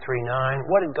 33:9.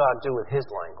 What did God do with His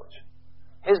language?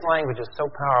 His language is so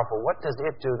powerful. What does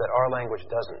it do that our language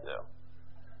doesn't do?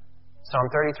 Psalm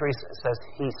 33 says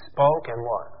He spoke and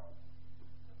what?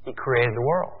 He created the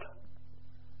world.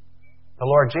 The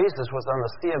Lord Jesus was on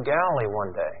the Sea of Galilee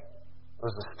one day. It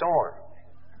was a storm.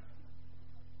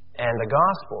 And the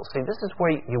Gospel, see, this is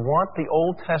where you want the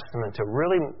Old Testament to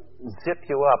really zip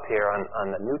you up here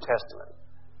on the New Testament.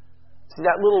 See,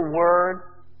 that little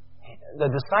word, the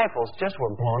disciples just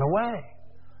were blown away.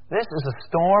 This is a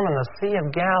storm in the Sea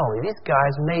of Galilee. These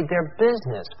guys made their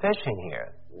business fishing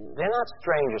here. They're not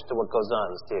strangers to what goes on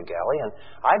in the Sea of Galilee. And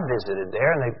I visited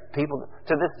there, and people,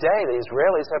 to this day, the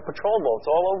Israelis have patrol boats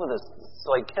all over this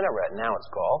Lake Kinneret, now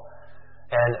it's called.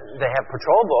 And they have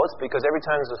patrol boats because every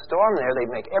time there's a storm there, they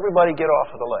make everybody get off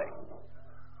of the lake.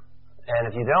 And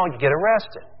if you don't, you get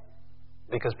arrested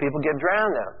because people get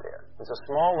drowned out there. It's a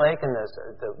small lake, and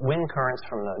the wind currents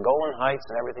from the Golan Heights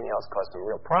and everything else cause them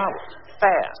real problems.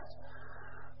 Fast.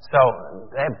 So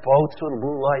they have boats with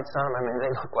blue lights on them. I mean,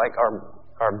 they look like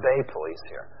our bay police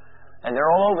here. And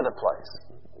they're all over the place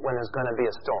when there's going to be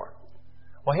a storm.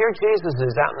 Well, here Jesus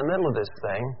is out in the middle of this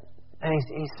thing, and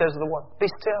he says to the water, "Be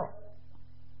still."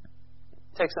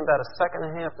 It takes him about a second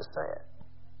and a half to say it.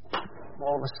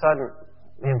 All of a sudden,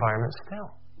 the environment's still.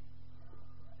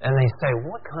 And they say,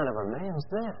 "What kind of a man is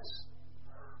this?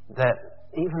 That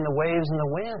even the waves and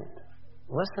the wind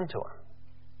listen to him."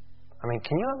 I mean,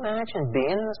 can you imagine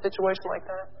being in a situation like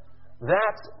that?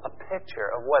 That's a picture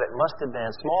of what it must have been,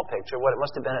 small picture, of what it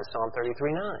must have been at Psalm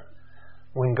 33:9.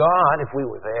 When God, if we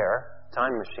were there,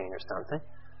 time machine or something,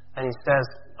 and He says,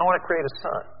 I want to create a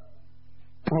sun.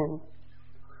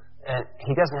 And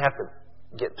He doesn't have to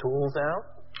get tools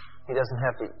out. He doesn't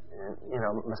have to,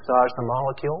 massage the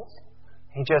molecules.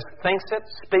 He just thinks it,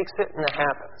 speaks it, and it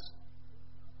happens.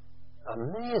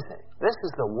 Amazing. This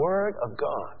is the Word of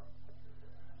God.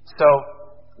 So,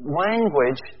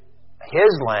 language,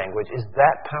 His language, is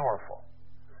that powerful.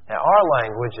 Now, our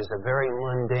language is a very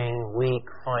mundane, weak,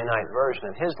 finite version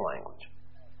of His language.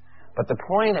 But the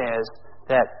point is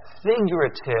that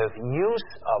figurative use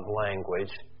of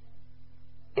language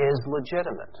is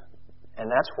legitimate. And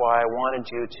that's why I wanted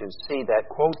you to see that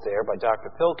quote there by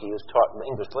Dr. Pilkey, who's taught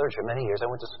English literature many years.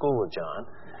 I went to school with John,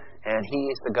 and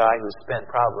he's the guy who spent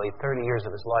probably 30 years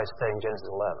of his life studying Genesis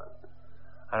 11.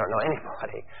 I don't know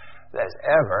anybody that has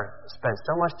ever spent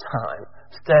so much time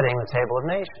studying the Table of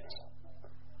Nations.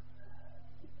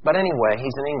 But anyway,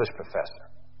 he's an English professor.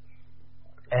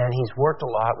 And he's worked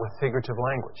a lot with figurative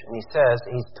language. And he says,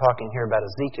 he's talking here about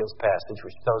Ezekiel's passage,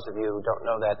 which those of you who don't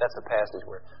know that's a passage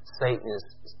where Satan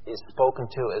is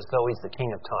spoken to as though he's the king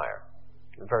of Tyre.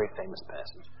 A very famous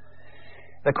passage.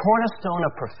 The cornerstone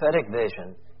of prophetic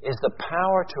vision is the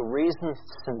power to reason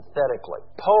synthetically.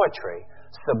 Poetry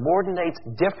subordinates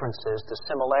differences to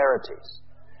similarities.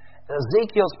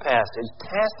 Ezekiel's passage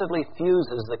tacitly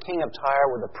fuses the king of Tyre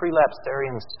with the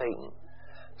prelapsarian Satan.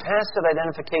 Tacit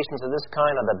identifications of this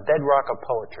kind are the bedrock of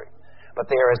poetry, but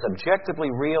they are as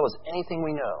objectively real as anything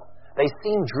we know. They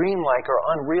seem dreamlike or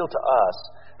unreal to us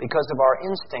because of our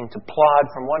instinct to plod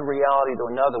from one reality to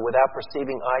another without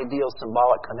perceiving ideal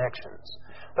symbolic connections.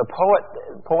 The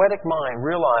poetic mind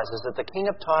realizes that the king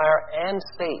of Tyre and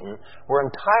Satan were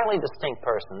entirely distinct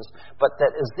persons, but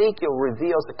that Ezekiel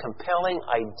reveals a compelling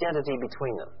identity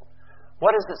between them.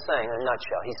 What is it saying in a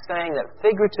nutshell? He's saying that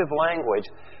figurative language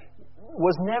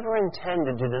was never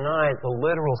intended to deny the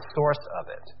literal source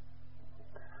of it.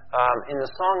 In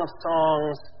the Song of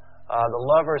Songs, the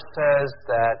lover says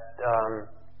that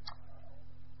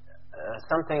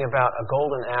something about a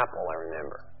golden apple, I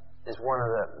remember, is one of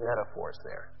the metaphors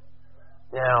there.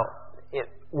 Now,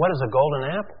 what is a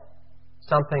golden apple?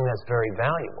 Something that's very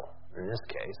valuable, in this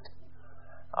case.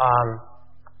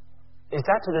 Is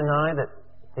that to deny that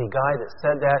the guy that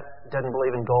said that doesn't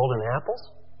believe in golden apples?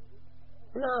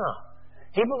 No.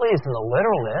 He believes in the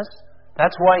literalness.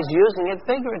 That's why he's using it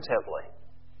figuratively.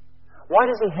 Why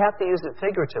does he have to use it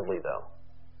figuratively, though?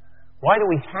 Why do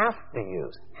we have to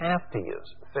use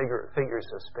figures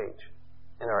of speech?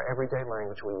 In our everyday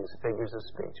language, we use figures of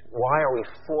speech. Why are we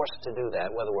forced to do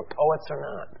that, whether we're poets or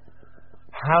not?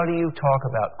 How do you talk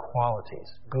about qualities?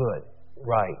 Good,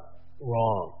 right,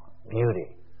 wrong,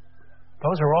 beauty.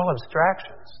 Those are all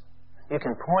abstractions. You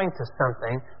can point to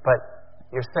something, but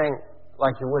you're saying,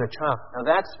 like you would a child, now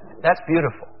that's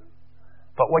beautiful.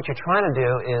 But what you're trying to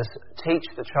do is teach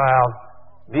the child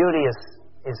beauty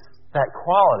is that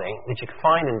quality that you can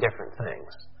find in different things.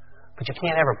 But you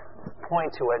can't ever point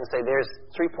to it and say there's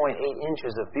 3.8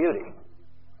 inches of beauty,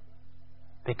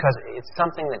 because it's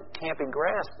something that can't be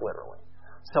grasped literally.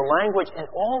 So language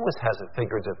always has a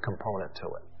figurative component to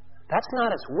it. That's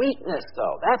not its weakness,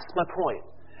 though. That's my point.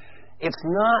 It's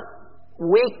not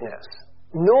weakness,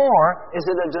 nor is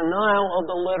it a denial of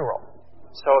the literal.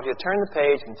 So if you turn the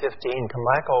page in 15 and come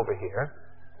back over here,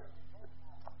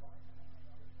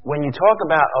 when you talk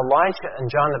about Elisha and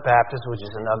John the Baptist, which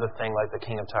is another thing like the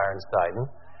king of Tyre and Sidon,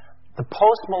 the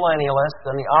postmillennialists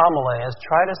and the amillennialists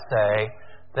try to say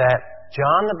that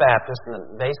John the Baptist,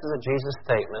 on the basis of Jesus'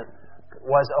 statement,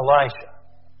 was Elisha.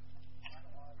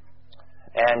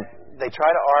 And they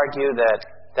try to argue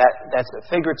that's a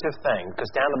figurative thing, because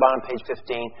down the bottom, page 15,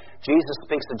 Jesus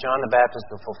speaks to John the Baptist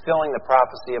of fulfilling the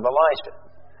prophecy of Elisha.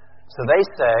 So they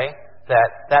say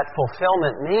that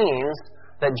fulfillment means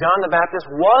that John the Baptist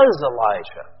was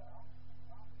Elijah.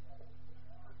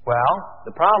 Well,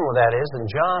 the problem with that is in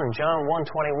John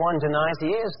 1:21 denies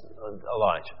he is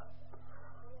Elijah.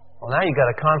 Well, now you've got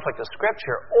a conflict of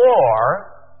Scripture,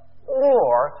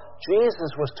 or Jesus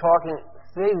was talking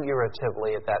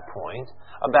figuratively at that point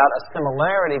about a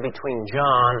similarity between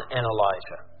John and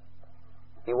Elijah.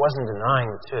 He wasn't denying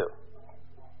the two.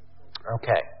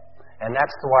 Okay. And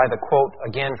that's why the quote,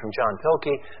 again from John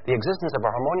Pilkey, the existence of a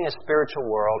harmonious spiritual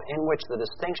world in which the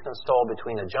distinction of soul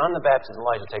between John the Baptist and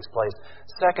Elijah takes place,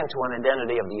 second to an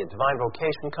identity of the divine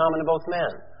vocation common to both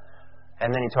men.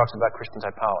 And then he talks about Christian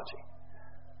typology.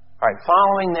 All right,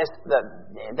 following this,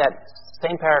 that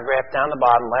same paragraph down the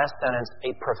bottom, last sentence,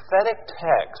 a prophetic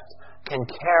text can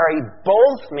carry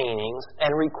both meanings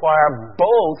and require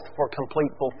both for complete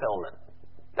fulfillment.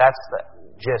 That's the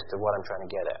gist of what I'm trying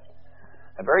to get at.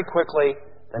 Now, very quickly,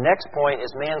 the next point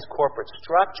is man's corporate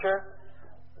structure.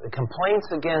 The complaints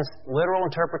against literal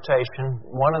interpretation,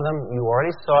 one of them, you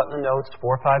already saw it in the notes 4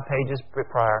 or 5 pages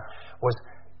prior, was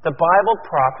the Bible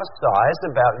prophesies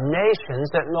about nations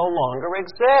that no longer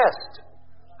exist.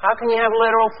 How can you have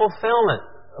literal fulfillment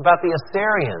about the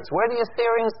Assyrians? Where are the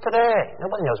Assyrians today?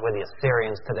 Nobody knows where the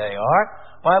Assyrians today are.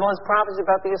 The Bible has prophecy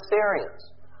about the Assyrians.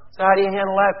 So how do you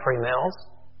handle that, pre-mills?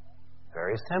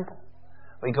 Very simple.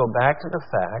 We go back to the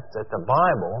fact that the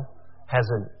Bible has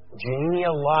a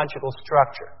genealogical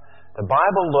structure. The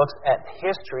Bible looks at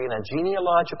history in a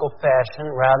genealogical fashion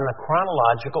rather than a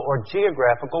chronological or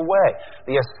geographical way.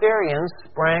 The Assyrians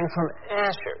sprang from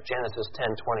Asher, Genesis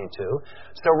 10:22.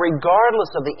 So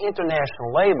regardless of the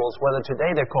international labels, whether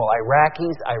today they're called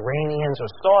Iraqis, Iranians, or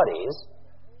Saudis,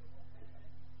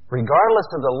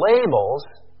 regardless of the labels,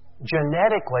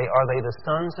 genetically, are they the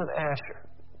sons of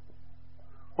Asher?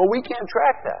 Well, we can't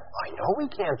track that. I know we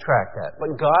can't track that.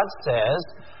 But God says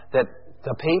that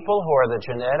the people who are the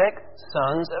genetic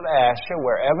sons of Asher,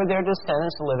 wherever their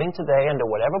descendants are living today, under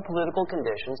whatever political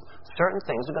conditions, certain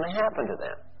things are going to happen to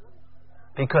them.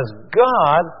 Because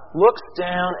God looks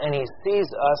down and He sees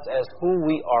us as who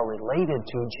we are related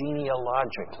to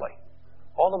genealogically.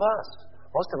 All of us.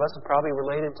 Most of us are probably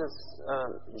related to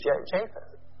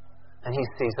Japheth. And He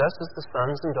sees us as the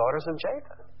sons and daughters of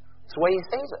Japheth. It's the way He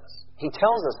sees us. He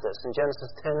tells us this in Genesis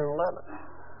 10 and 11.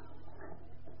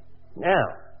 Now,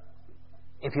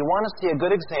 if you want to see a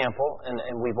good example, and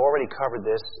we've already covered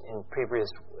this in previous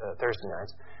Thursday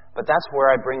nights, but that's where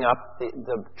I bring up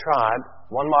the tribe.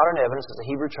 One modern evidence is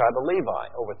the Hebrew tribe of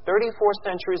Levi. Over 34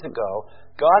 centuries ago,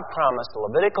 God promised the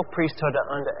Levitical priesthood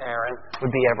under Aaron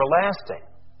would be everlasting.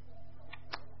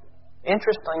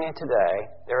 Interestingly today,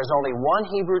 there is only one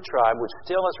Hebrew tribe which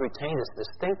still has retained its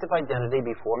distinctive identity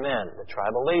before men, the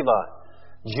tribe of Levi.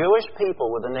 Jewish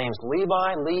people with the names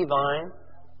Levi, Levine,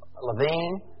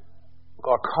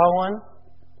 or Cohen,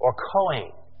 or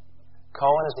Cohen.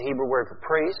 Cohen is the Hebrew word for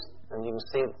priest, and you can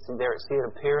see it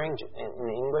appearing in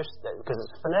the English because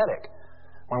it's phonetic.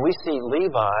 When we see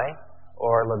Levi,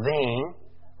 or Levine,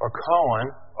 or Cohen,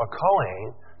 or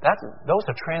Cohen, those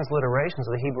are transliterations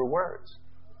of the Hebrew words.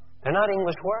 They're not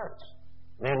English words.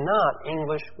 They're not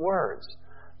English words.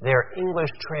 They're English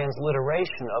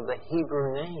transliteration of the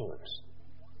Hebrew names.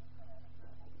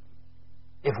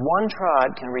 If one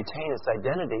tribe can retain its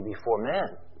identity before men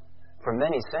for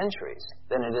many centuries,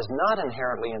 then it is not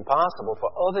inherently impossible for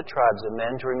other tribes of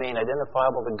men to remain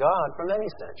identifiable to God for many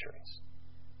centuries.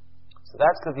 So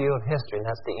that's the view of history, and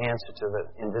that's the answer to the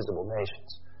invisible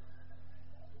nations.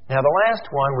 Now, the last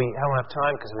one, we don't have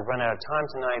time because we've run out of time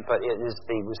tonight, but it is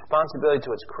the responsibility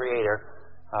to its Creator.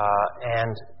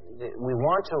 And we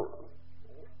want to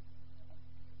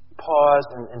pause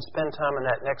and spend time on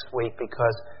that next week,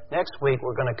 because next week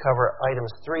we're going to cover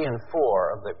items 3 and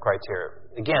 4 of the criteria.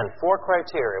 Again, 4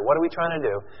 criteria. What are we trying to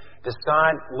do?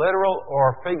 Decide literal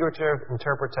or figurative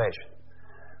interpretation.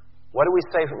 What do we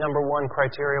say number 1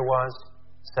 criteria was?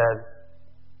 Said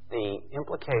the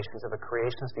implications of a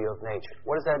creationist view of nature.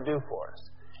 What does that do for us?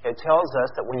 It tells us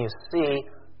that when you see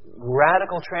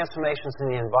radical transformations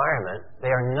in the environment,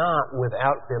 they are not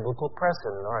without biblical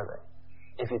precedent, are they?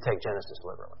 If you take Genesis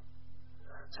literally.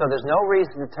 So there's no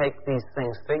reason to take these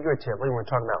things figuratively when we're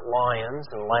talking about lions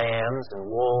and lambs and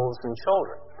wolves and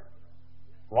children.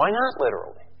 Why not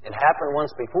literally? It happened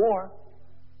once before.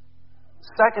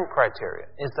 Second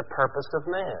criteria is the purpose of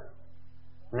man.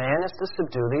 Man is to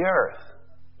subdue the earth.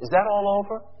 Is that all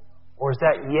over? Or is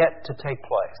that yet to take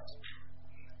place?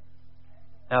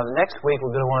 Now, the next week we're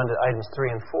going to go on to items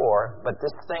 3 and 4, but this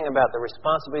thing about the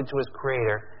responsibility to his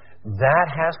Creator, that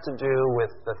has to do with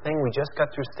the thing we just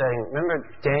got through studying. Remember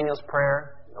Daniel's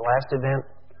prayer, the last event?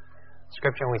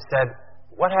 Scripture, and we said,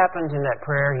 what happened in that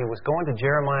prayer? He was going to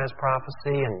Jeremiah's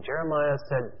prophecy, and Jeremiah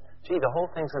said, gee, the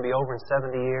whole thing's going to be over in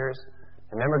 70 years.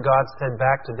 And remember God said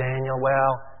back to Daniel,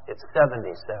 well, it's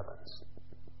 77s.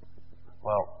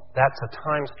 Well, that's a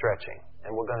time stretching,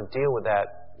 and we're going to deal with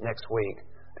that next week,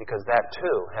 because that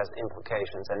too has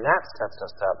implications, and that sets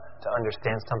us up to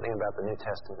understand something about the New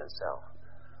Testament itself.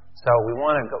 So we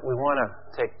want to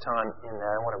take time in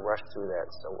that. I want to rush through that,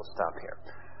 so we'll stop here.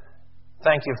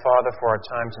 Thank you, Father, for our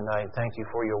time tonight. Thank you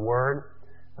for your word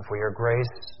and for your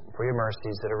grace and for your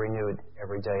mercies that are renewed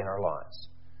every day in our lives.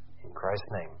 In Christ's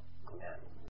name.